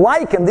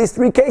 like in these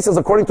 3 cases,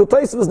 according to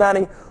Tosfos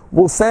Nani,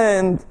 will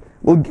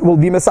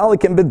be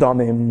mesalikim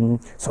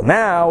bedamim. So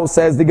now,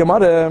 says the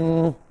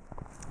Gemara,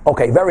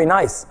 okay, very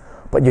nice.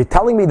 But you're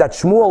telling me that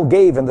Shmuel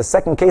gave in the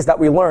second case that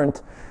we learned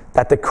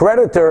that the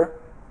creditor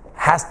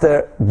has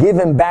to give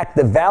him back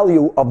the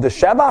value of the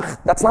shevach?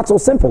 That's not so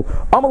simple.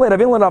 Amalei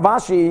Ravin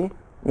Ravashi.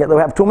 Yeah, we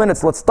have 2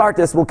 minutes. Let's start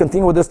this. We'll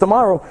continue with this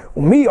tomorrow.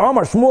 Me,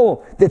 Amar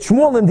Shmuel. Did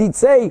Shmuel indeed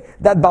say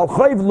that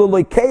balchayv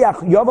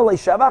l'loikeach yavalei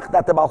shevach,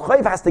 that the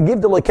balchayv has to give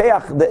the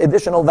loikeach the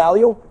additional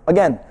value?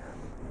 Again,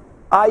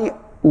 I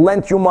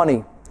lent you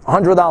money,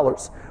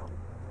 $100.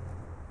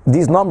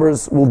 These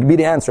numbers will be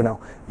the answer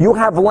now. You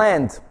have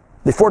land.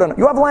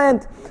 You have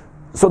land,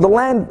 so the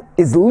land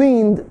is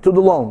liened to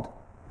the loan.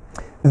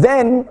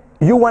 Then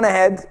you went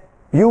ahead,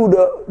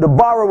 the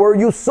borrower,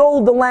 you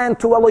sold the land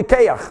to a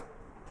loikeach.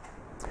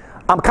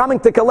 I'm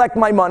coming to collect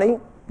my money.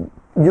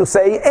 You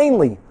say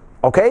ainly,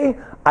 okay?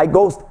 I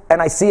go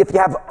and I see if you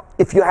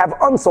have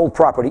unsold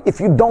property. If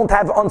you don't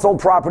have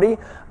unsold property,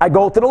 I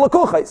go to the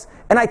lekuches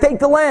and I take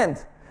the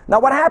land. Now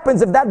what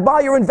happens if that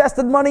buyer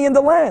invested money in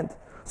the land?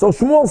 So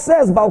Shmuel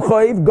says,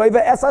 Balchayv goive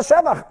es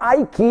hashevach.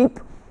 I keep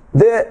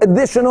the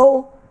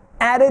additional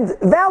added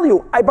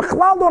value. I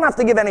b'chlal don't have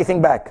to give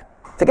anything back.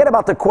 Forget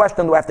about the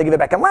question, do I have to give it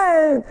back in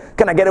land?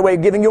 Can I get away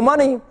with giving you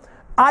money?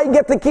 I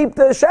get to keep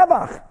the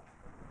shevach.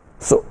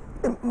 So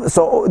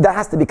that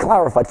has to be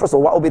clarified. First of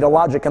all, what will be the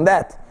logic in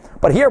that?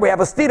 But here we have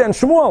a Stira and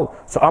Shmuel.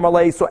 So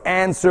Amalei, so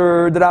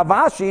answered Rav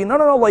Ashi,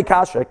 no, like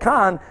Kasha.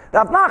 Kan,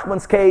 Rav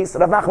Nachman's case,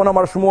 Rav Nachman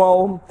Amar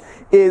Shmuel,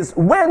 is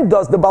when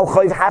does the Baal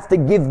Chayv have to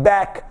give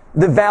back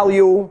the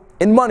value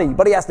in money?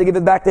 But he has to give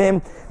it back to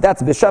him.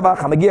 That's B'Shevach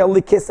HaMagia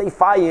Likisei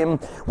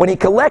Fayim. When he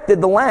collected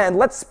the land,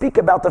 let's speak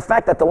about the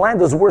fact that the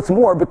land is worth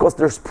more because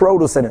there's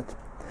produce in it.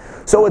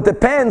 So it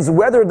depends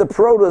whether the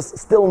produce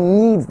still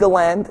needs the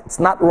land, it's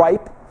not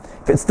ripe.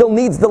 If it still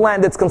needs the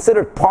land, it's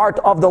considered part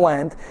of the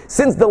land.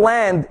 Since the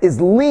land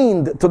is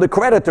liened to the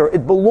creditor,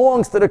 it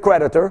belongs to the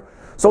creditor.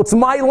 So it's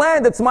my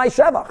land, it's my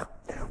shevach.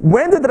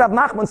 When did Rav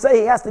Nachman say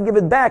he has to give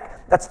it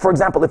back? That's, for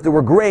example, if there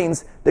were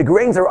grains, the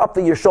grains are up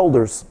to your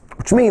shoulders,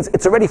 which means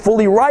it's already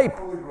fully ripe.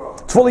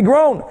 It's fully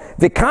grown.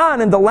 The Khan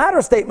in the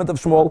latter statement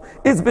of Shmuel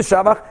is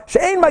b'shavach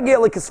she'ein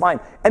magiel kisfaim,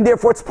 and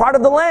therefore it's part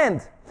of the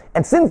land.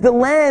 And since the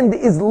land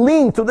is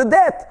liened to the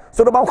debt,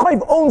 so the Baal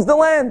Chayv owns the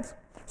land.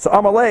 So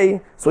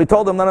Amalei, so he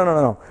told him,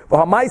 no.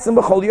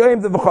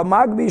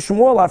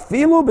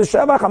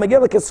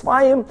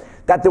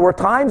 That there were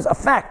times, a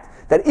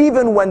fact, that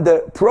even when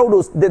the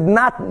produce did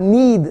not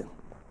need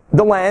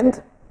the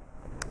land,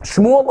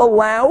 Shmuel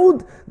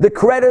allowed the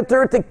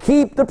creditor to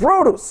keep the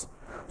produce.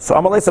 So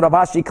Amalei, so Rav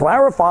Ashi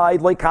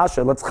clarified, like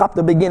Kasha, let's chop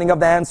the beginning of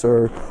the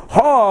answer.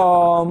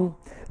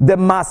 The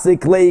masik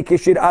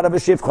leikishir out of a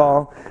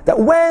shivcha. That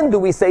when do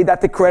we say that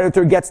the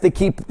creditor gets to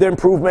keep the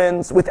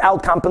improvements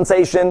without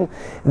compensation?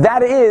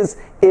 That is,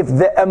 if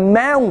the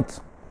amount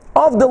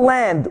of the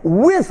land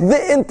with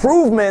the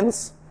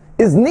improvements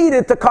is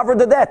needed to cover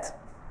the debt.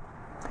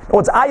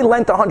 Once I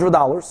lent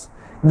 $100,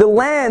 the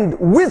land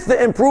with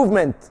the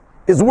improvement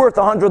is worth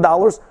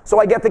 $100, so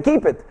I get to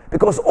keep it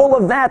because all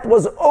of that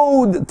was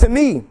owed to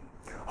me.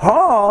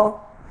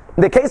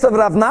 The case of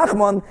Rav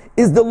Nachman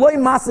is the loy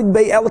masik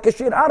bei el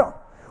kashir ara.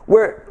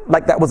 Where,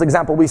 like that was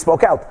example we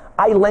spoke out.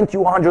 I lent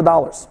you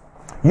 $100.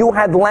 You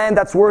had land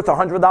that's worth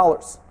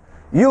 $100.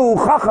 You,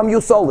 Chacham,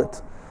 you sold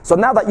it. So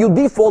now that you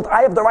default,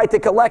 I have the right to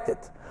collect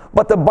it.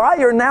 But the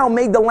buyer now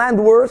made the land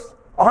worth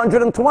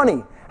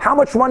 $120. How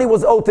much money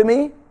was owed to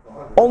me?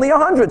 Only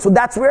 $100. So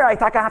that's where I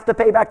have to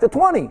pay back the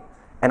 $20.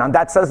 And on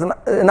that says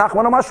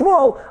Nachman Amar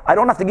Shmuel, I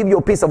don't have to give you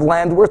a piece of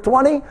land worth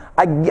 $20.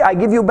 I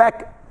give you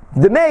back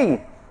the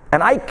May.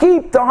 And I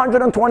keep the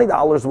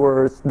 $120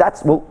 worth.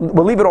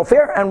 We'll leave it all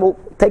fair, and we'll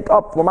take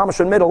up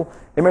Mamash in middle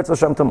in Mitzvah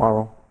Hashem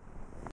tomorrow.